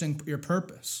accomplishing your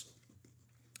purpose.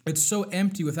 It's so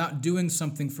empty without doing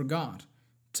something for God,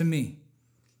 to me.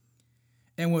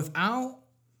 And without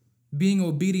being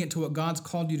obedient to what God's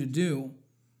called you to do,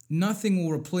 nothing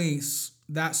will replace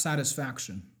that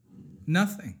satisfaction.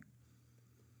 Nothing.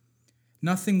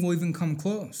 Nothing will even come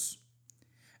close.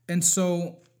 And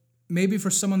so maybe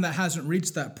for someone that hasn't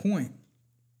reached that point,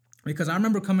 because I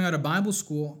remember coming out of Bible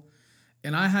school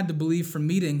and I had to believe for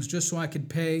meetings just so I could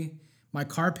pay my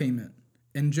car payment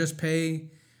and just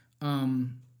pay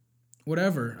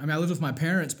whatever. I lived with my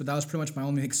parents, but that was pretty much my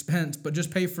only expense, but just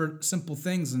pay for simple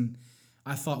things. And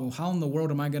I thought, well, how in the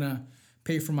world am I going to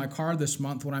pay for my car this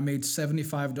month when I made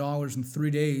 $75 in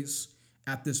 3 days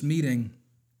at this meeting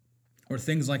or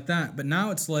things like that? But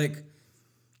now it's like,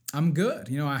 I'm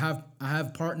good. I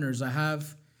have partners, I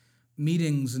have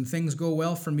meetings, and things go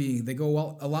well for me. They go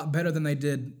well, a lot better than they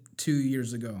did 2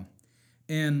 years ago.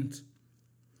 And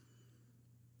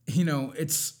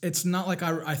it's not like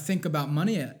I think about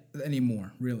money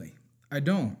anymore, really. I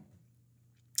don't.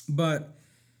 But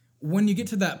when you get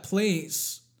to that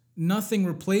place, nothing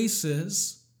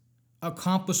replaces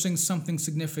accomplishing something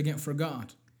significant for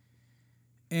God.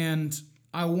 And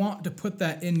I want to put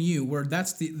that in you, where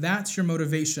that's your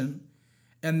motivation,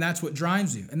 and that's what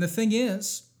drives you. And the thing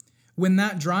is, when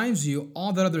that drives you,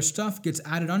 all that other stuff gets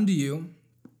added unto you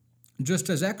just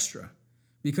as extra,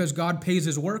 because God pays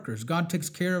his workers. God takes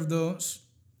care of those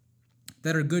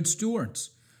that are good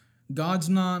stewards. God's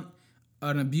not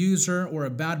an abuser or a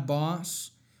bad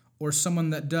boss or someone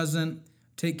that doesn't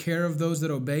take care of those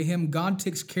that obey him. God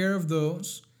takes care of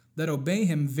those that obey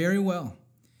him very well.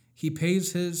 He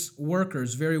pays his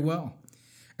workers very well.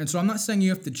 And so I'm not saying you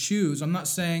have to choose. I'm not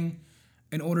saying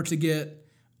in order to get,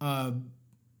 have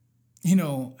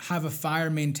a fire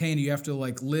maintained, you have to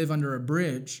live under a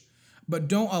bridge. But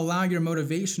don't allow your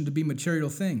motivation to be material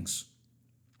things.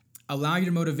 Allow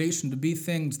your motivation to be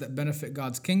things that benefit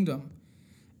God's kingdom,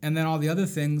 and then all the other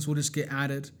things will just get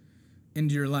added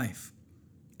into your life.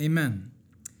 Amen.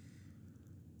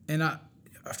 And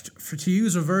to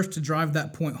use a verse to drive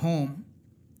that point home,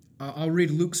 I'll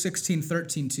read Luke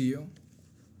 16:13 to you.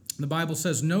 The Bible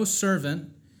says, "No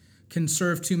servant can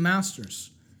serve two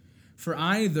masters, for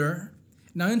either..."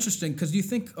 Now, interesting, because you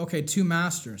think, okay, two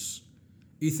masters.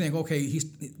 You think, okay,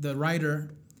 the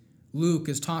writer, Luke,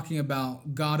 is talking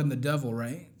about God and the devil,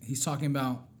 right? He's talking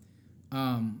about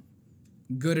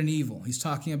good and evil. He's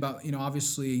talking about,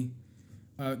 obviously,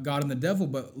 God and the devil,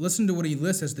 but listen to what he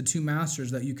lists as the two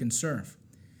masters that you can serve.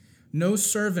 "No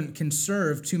servant can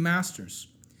serve two masters,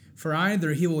 for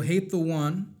either he will hate the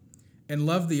one and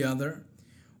love the other,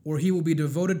 or he will be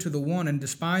devoted to the one and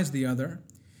despise the other.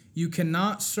 You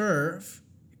cannot serve,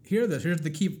 hear this, here's the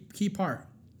key part.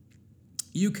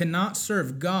 You cannot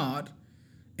serve God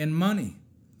and money.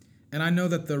 And I know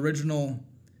that the original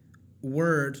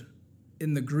word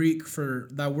in the Greek for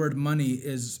that word money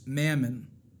is mammon,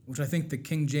 which I think the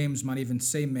King James might even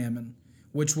say mammon,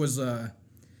 which was a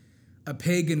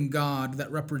pagan god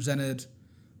that represented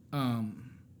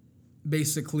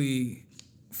basically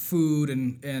food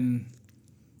and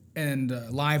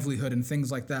livelihood and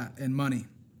things like that, and money.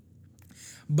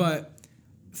 But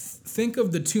think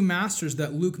of the two masters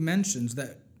that Luke mentions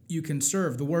that you can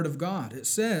serve, the Word of God. It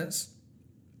says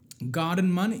God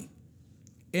and money.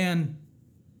 And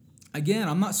again,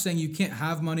 I'm not saying you can't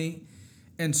have money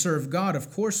and serve God.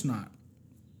 Of course not.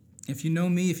 If you know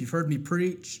me, if you've heard me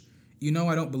preach, you know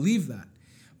I don't believe that.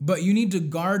 But you need to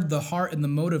guard the heart and the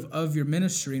motive of your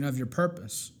ministry and of your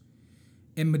purpose.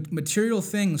 And material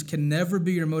things can never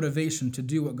be your motivation to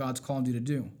do what God's called you to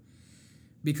do.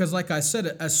 Because like I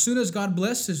said, as soon as God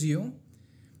blesses you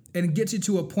and gets you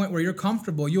to a point where you're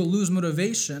comfortable, you'll lose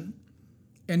motivation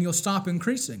and you'll stop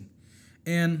increasing.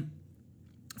 And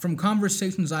from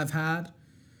conversations I've had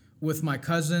with my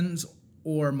cousins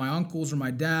or my uncles or my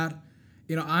dad,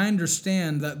 I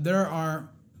understand that there are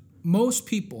most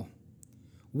people,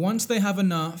 once they have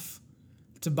enough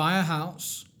to buy a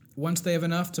house, once they have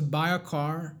enough to buy a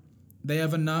car, they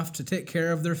have enough to take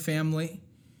care of their family.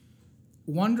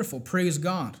 Wonderful, praise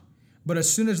God. But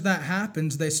as soon as that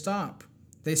happens, they stop.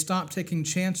 They stop taking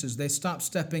chances. They stop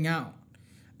stepping out.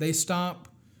 They stop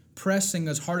pressing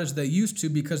as hard as they used to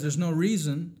because there's no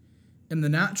reason in the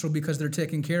natural because they're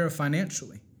taken care of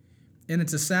financially. And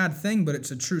it's a sad thing, but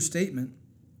it's a true statement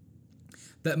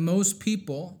that most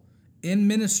people in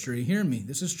ministry, hear me,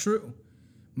 this is true.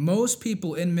 Most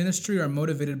people in ministry are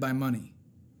motivated by money.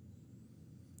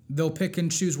 They'll pick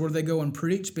and choose where they go and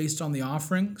preach based on the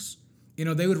offerings.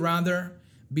 They would rather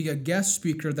be a guest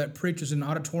speaker that preaches in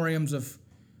auditoriums of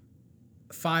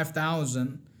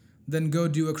 5,000 than go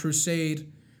do a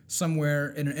crusade somewhere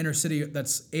in an inner city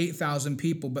that's 8,000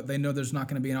 people, but they know there's not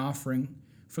going to be an offering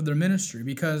for their ministry,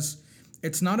 because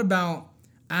it's not about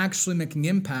actually making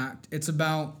impact. It's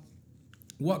about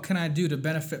what can I do to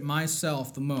benefit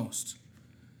myself the most.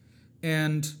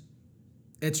 And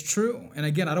it's true. And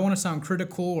again, I don't want to sound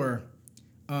critical or,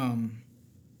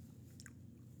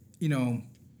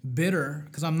 bitter,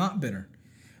 because I'm not bitter.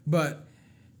 But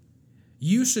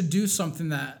you should do something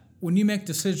that when you make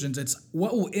decisions, it's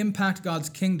what will impact God's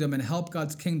kingdom and help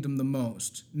God's kingdom the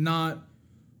most, not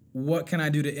what can I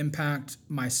do to impact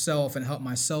myself and help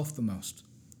myself the most.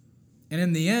 And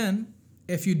in the end,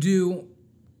 if you do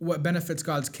what benefits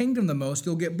God's kingdom the most,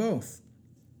 you'll get both.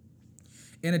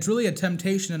 And it's really a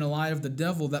temptation and a lie of the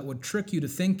devil that would trick you to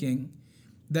thinking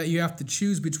that you have to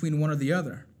choose between one or the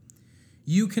other.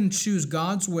 You can choose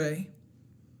God's way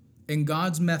and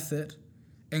God's method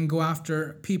and go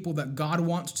after people that God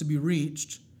wants to be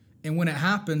reached. And when it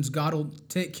happens, God will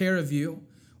take care of you.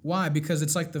 Why? Because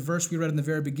it's like the verse we read in the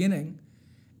very beginning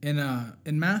in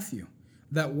Matthew,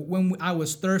 that when I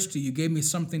was thirsty, you gave me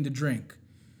something to drink.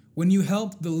 When you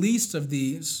helped the least of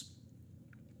these,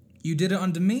 you did it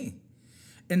unto me.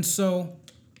 And so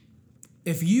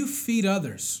if you feed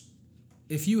others,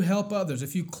 if you help others,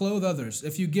 if you clothe others,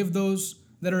 if you give those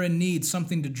that are in need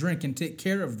something to drink and take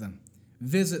care of them,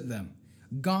 visit them,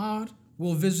 God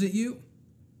will visit you.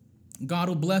 God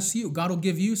will bless you. God will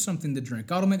give you something to drink.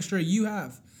 God will make sure you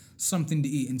have something to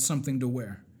eat and something to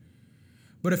wear.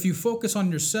 But if you focus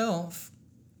on yourself,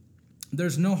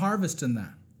 there's no harvest in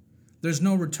that. There's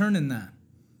no return in that.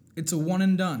 It's a one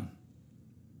and done.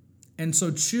 And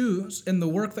so choose in the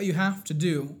work that you have to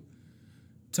do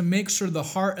to make sure the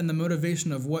heart and the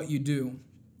motivation of what you do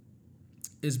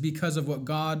is because of what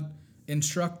God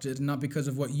instructed, not because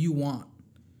of what you want.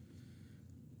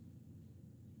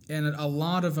 And a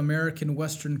lot of American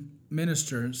Western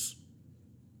ministers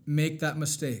make that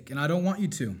mistake, and I don't want you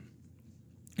to.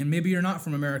 And maybe you're not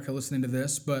from America listening to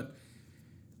this, but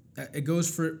it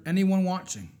goes for anyone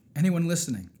watching, anyone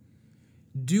listening.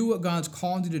 Do what God's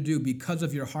called you to do because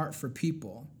of your heart for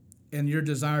people and your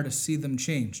desire to see them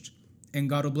changed, and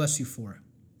God will bless you for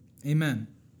it. Amen.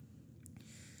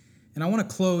 And I want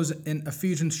to close in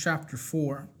Ephesians chapter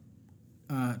 4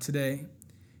 today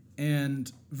and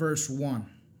verse 1.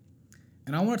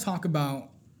 And I want to talk about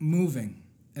moving,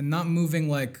 and not moving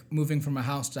like moving from a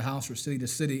house to house or city to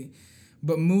city,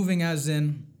 but moving as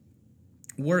in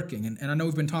working. And I know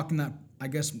we've been talking that, I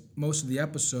guess, most of the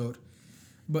episode,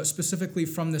 but specifically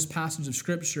from this passage of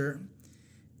Scripture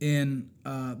in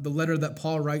the letter that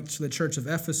Paul writes to the church of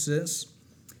Ephesus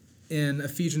in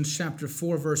Ephesians chapter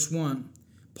 4, verse 1.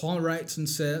 Paul writes and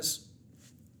says,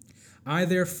 I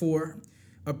therefore,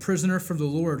 a prisoner for the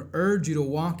Lord, urge you to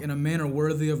walk in a manner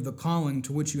worthy of the calling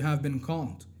to which you have been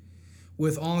called,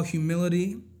 with all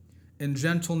humility and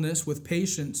gentleness, with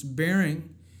patience,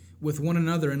 bearing with one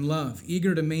another in love,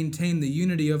 eager to maintain the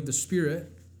unity of the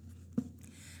Spirit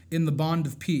in the bond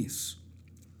of peace.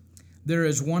 There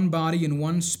is one body and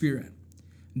one Spirit,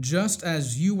 just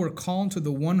as you were called to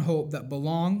the one hope that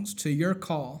belongs to your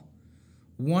call,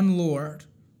 one Lord,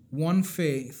 one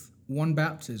faith, one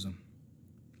baptism.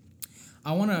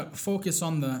 I want to focus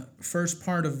on the first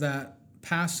part of that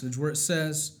passage where it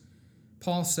says,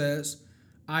 Paul says,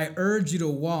 I urge you to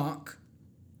walk.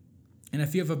 And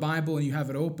if you have a Bible and you have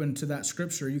it open to that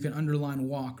scripture, you can underline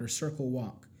walk or circle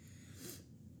walk.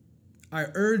 I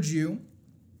urge you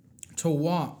to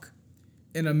walk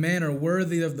in a manner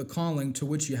worthy of the calling to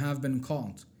which you have been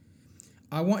called.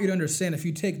 I want you to understand, if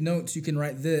you take notes, you can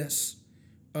write this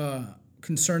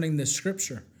concerning this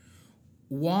scripture.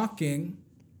 Walking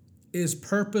is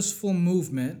purposeful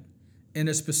movement in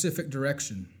a specific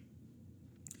direction.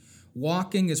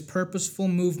 Walking is purposeful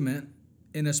movement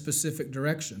in a specific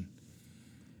direction.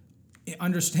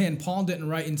 Understand, Paul didn't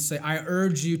write and say, I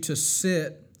urge you to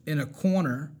sit in a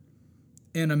corner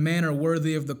in a manner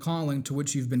worthy of the calling to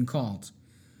which you've been called.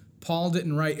 Paul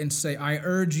didn't write and say, I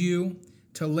urge you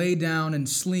to lay down and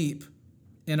sleep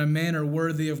in a manner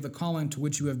worthy of the calling to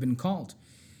which you have been called.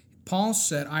 Paul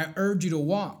said, I urge you to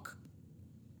walk.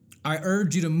 I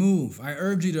urge you to move. I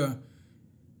urge you to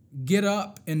get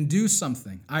up and do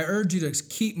something. I urge you to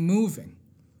keep moving.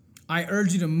 I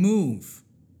urge you to move,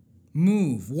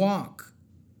 walk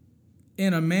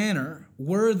in a manner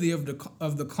worthy of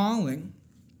the calling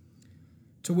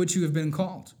to which you have been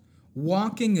called.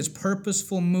 Walking is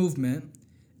purposeful movement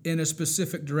in a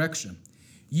specific direction.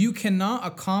 You cannot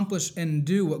accomplish and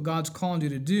do what God's called you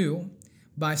to do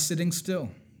by sitting still.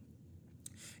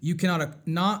 You cannot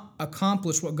not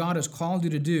accomplish what God has called you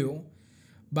to do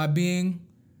by being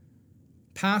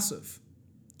passive.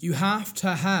 You have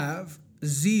to have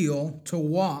zeal to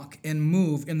walk and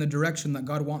move in the direction that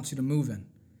God wants you to move in.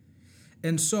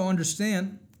 And so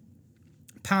understand,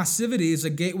 passivity is a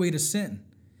gateway to sin.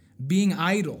 Being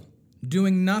idle,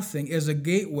 doing nothing is a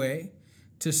gateway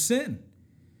to sin.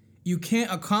 You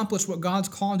can't accomplish what God's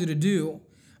called you to do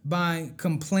by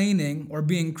complaining or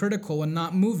being critical and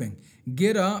not moving.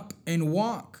 Get up and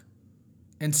walk.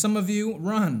 And some of you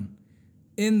run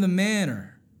in the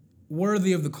manner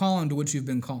worthy of the calling to which you've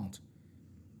been called,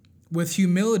 with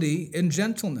humility and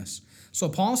gentleness. So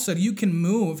Paul said you can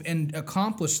move and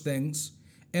accomplish things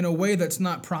in a way that's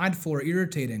not prideful or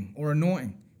irritating or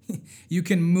annoying. You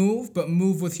can move, but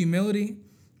move with humility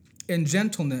and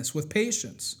gentleness, with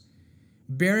patience,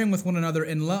 bearing with one another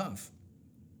in love,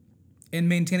 and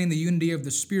maintaining the unity of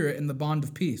the Spirit in the bond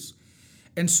of peace.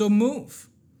 And so move.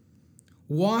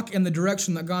 Walk in the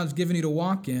direction that God's given you to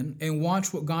walk in, and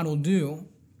watch what God will do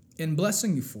in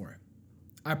blessing you for it.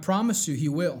 I promise you He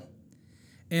will.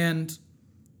 And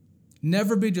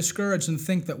never be discouraged and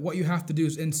think that what you have to do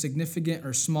is insignificant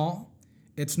or small.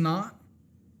 It's not.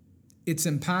 It's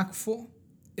impactful.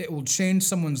 It will change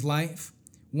someone's life.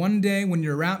 One day when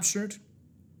you're raptured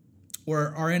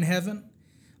or are in heaven,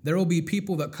 there will be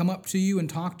people that come up to you and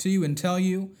talk to you and tell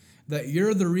you that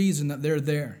you're the reason that they're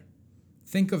there.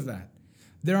 Think of that.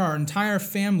 There are entire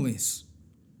families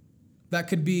that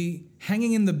could be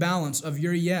hanging in the balance of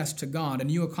your yes to God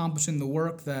and you accomplishing the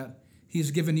work that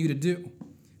He's given you to do.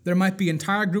 There might be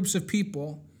entire groups of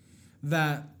people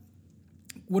that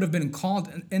would have been called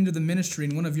into the ministry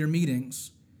in one of your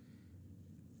meetings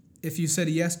if you said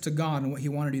yes to God and what He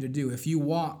wanted you to do, if you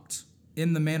walked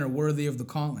in the manner worthy of the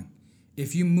calling,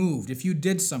 if you moved, if you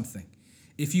did something,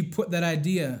 if you put that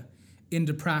idea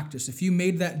into practice, if you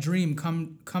made that dream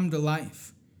come to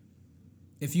life,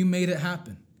 if you made it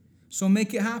happen. So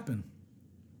make it happen.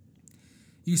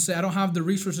 You say, I don't have the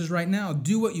resources right now.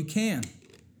 Do what you can.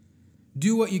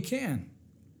 Do what you can.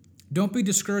 Don't be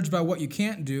discouraged by what you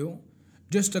can't do.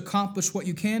 Just accomplish what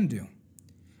you can do.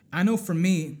 I know for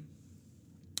me,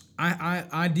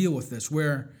 I deal with this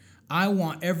where I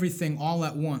want everything all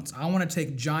at once. I want to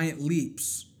take giant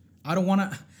leaps. I don't want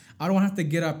to have to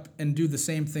get up and do the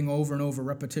same thing over and over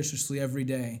repetitiously every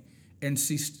day and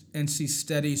see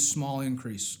steady small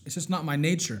increase. It's just not my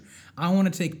nature. I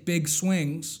want to take big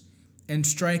swings and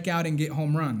strike out and get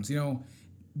home runs. You know,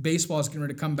 baseball is getting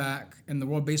ready to come back and the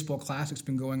World Baseball Classic's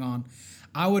been going on.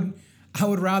 I would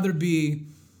rather be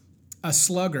a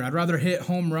slugger. I'd rather hit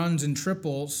home runs and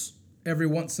triples every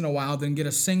once in a while than get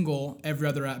a single every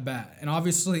other at bat. And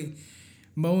obviously,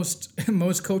 most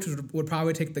coaches would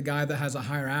probably take the guy that has a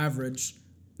higher average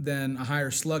than a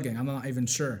higher slugging. I'm not even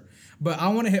sure. But I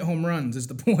want to hit home runs is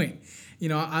the point.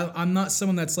 I'm not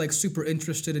someone that's like super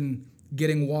interested in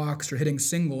getting walks or hitting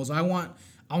singles. I want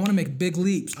to make big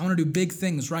leaps. I want to do big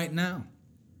things right now.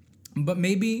 But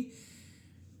maybe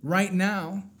right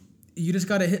now, you just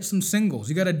got to hit some singles.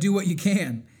 You got to do what you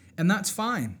can, and that's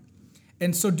fine.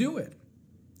 And so do it.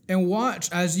 And watch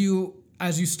as you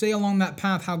stay along that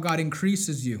path how God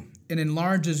increases you and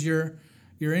enlarges your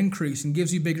increase and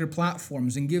gives you bigger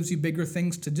platforms and gives you bigger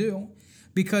things to do,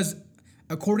 because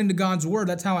according to God's word,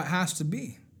 that's how it has to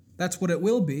be. That's what it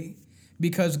will be,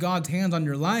 because God's hand's on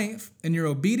your life and you're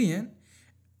obedient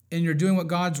and you're doing what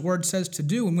God's word says to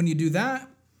do. And when you do that,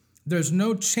 there's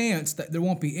no chance that there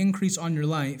won't be increase on your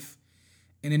life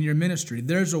and in your ministry.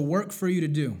 There's a work for you to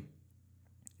do.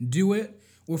 Do it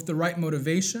with the right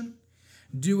motivation.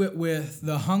 Do it with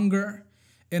the hunger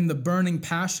and the burning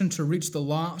passion to reach the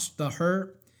lost, the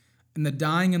hurt, and the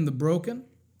dying and the broken.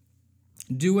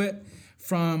 Do it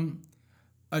from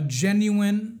a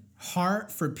genuine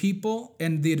heart for people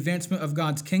and the advancement of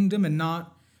God's kingdom, and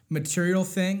not material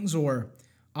things or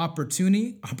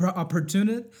opportunities.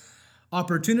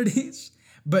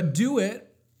 But do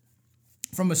it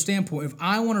from a standpoint, if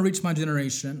I want to reach my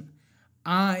generation,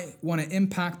 I want to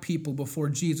impact people before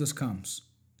Jesus comes.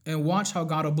 And watch how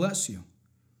God will bless you.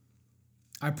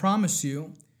 I promise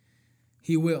you,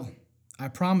 he will. I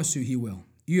promise you, he will.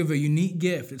 You have a unique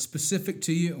gift. It's specific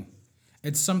to you.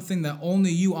 It's something that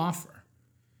only you offer.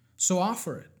 So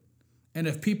offer it. And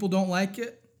if people don't like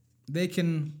it, they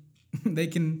can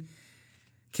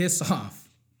kiss off.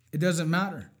 It doesn't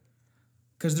matter.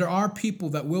 Because there are people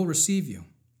that will receive you.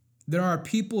 There are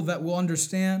people that will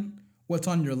understand what's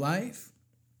on your life.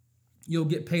 You'll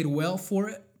get paid well for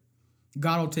it.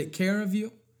 God will take care of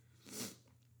you.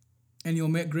 And you'll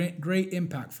make great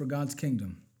impact for God's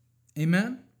kingdom.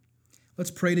 Amen?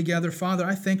 Let's pray together. Father,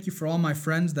 I thank you for all my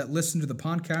friends that listen to the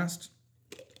podcast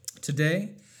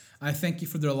today. I thank you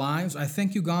for their lives. I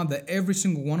thank you, God, that every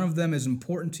single one of them is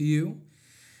important to you.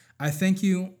 I thank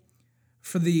you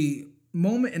for the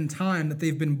moment in time that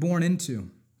they've been born into,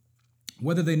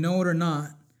 whether they know it or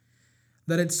not,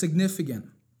 that it's significant,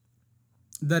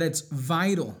 that it's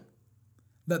vital,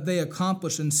 that they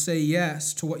accomplish and say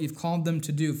yes to what you've called them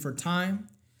to do. For time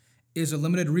is a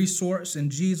limited resource,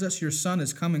 and Jesus, your Son,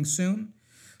 is coming soon.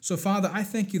 So, Father, I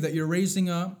thank you that you're raising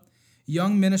up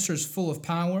young ministers full of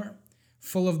power,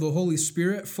 full of the Holy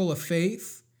Spirit, full of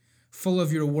faith, full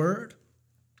of your word,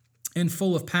 and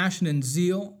full of passion and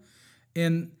zeal,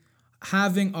 and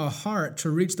having a heart to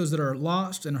reach those that are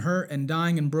lost and hurt and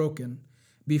dying and broken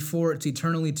before it's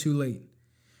eternally too late.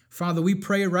 Father, we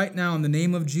pray right now in the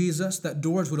name of Jesus that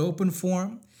doors would open for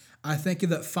them. I thank you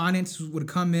that finances would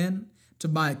come in to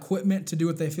buy equipment to do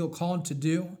what they feel called to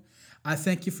do. I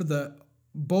thank you for the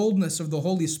boldness of the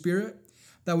Holy Spirit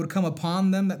that would come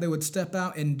upon them, that they would step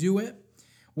out and do it,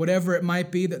 whatever it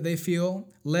might be that they feel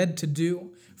led to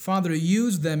do. Father,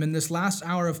 use them in this last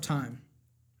hour of time,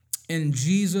 in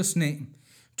Jesus' name,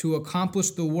 to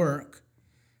accomplish the work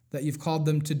that you've called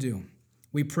them to do.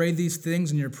 We pray these things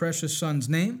in your precious Son's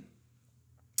name.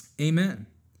 Amen.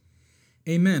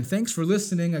 Amen. Thanks for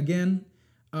listening again.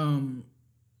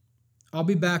 I'll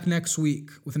be back next week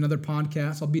with another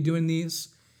podcast. I'll be doing these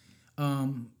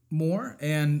more,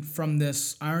 and from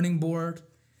this ironing board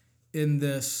in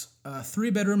this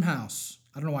 3-bedroom house.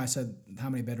 I don't know why I said how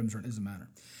many bedrooms are. It doesn't matter.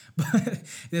 But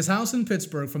this house in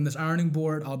Pittsburgh, from this ironing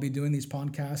board, I'll be doing these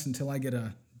podcasts until I get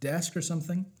a desk or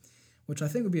something, which I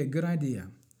think would be a good idea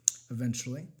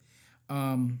eventually.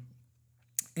 And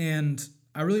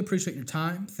I really appreciate your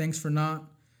time. Thanks for not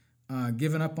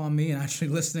giving up on me and actually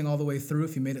listening all the way through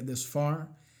if you made it this far.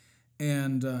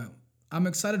 And I'm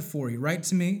excited for you. Write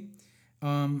to me.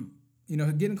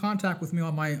 Get in contact with me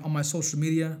on my social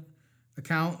media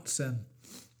accounts, and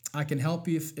I can help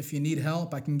you if you need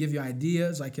help. I can give you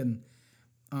ideas. I can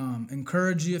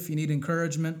encourage you if you need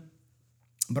encouragement.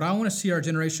 But I want to see our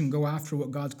generation go after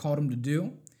what God's called them to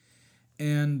do.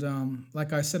 And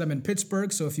like I said, I'm in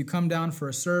Pittsburgh, so if you come down for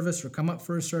a service or come up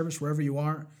for a service, wherever you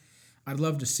are, I'd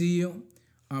love to see you.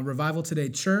 Revival Today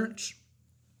Church.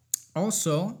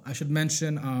 Also, I should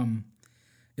mention,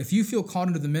 if you feel called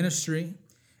into the ministry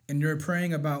and you're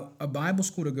praying about a Bible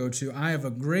school to go to, I have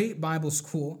a great Bible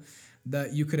school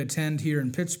that you could attend here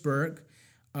in Pittsburgh.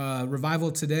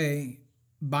 Revival Today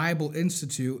Bible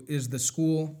Institute is the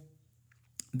school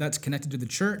that's connected to the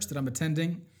church that I'm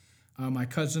attending. My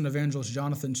cousin Evangelist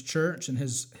Jonathan's church and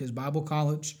his Bible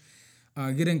college.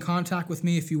 Get in contact with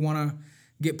me if you want to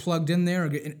get plugged in there or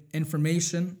get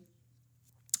information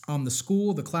on the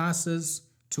school, the classes.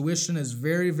 Tuition is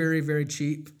very, very, very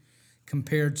cheap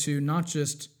compared to not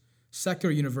just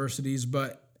secular universities,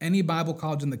 but any Bible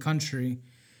college in the country,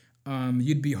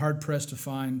 you'd be hard pressed to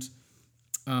find,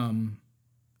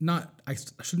 I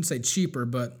shouldn't say cheaper,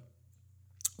 but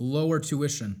lower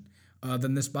tuition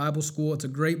than this Bible school. It's a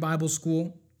great Bible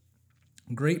school,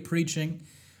 great preaching,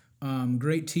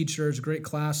 great teachers, great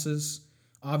classes.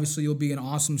 Obviously, you'll be in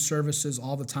awesome services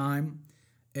all the time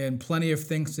and plenty of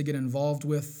things to get involved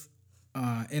with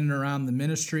in and around the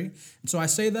ministry. And so I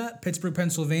say that, Pittsburgh,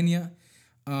 Pennsylvania,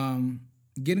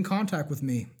 get in contact with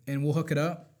me and we'll hook it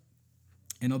up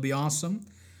and it'll be awesome.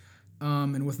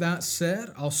 And with that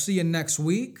said, I'll see you next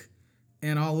week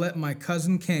and I'll let my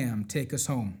cousin Cam take us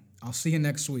home. I'll see you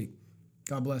next week.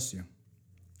 God bless you.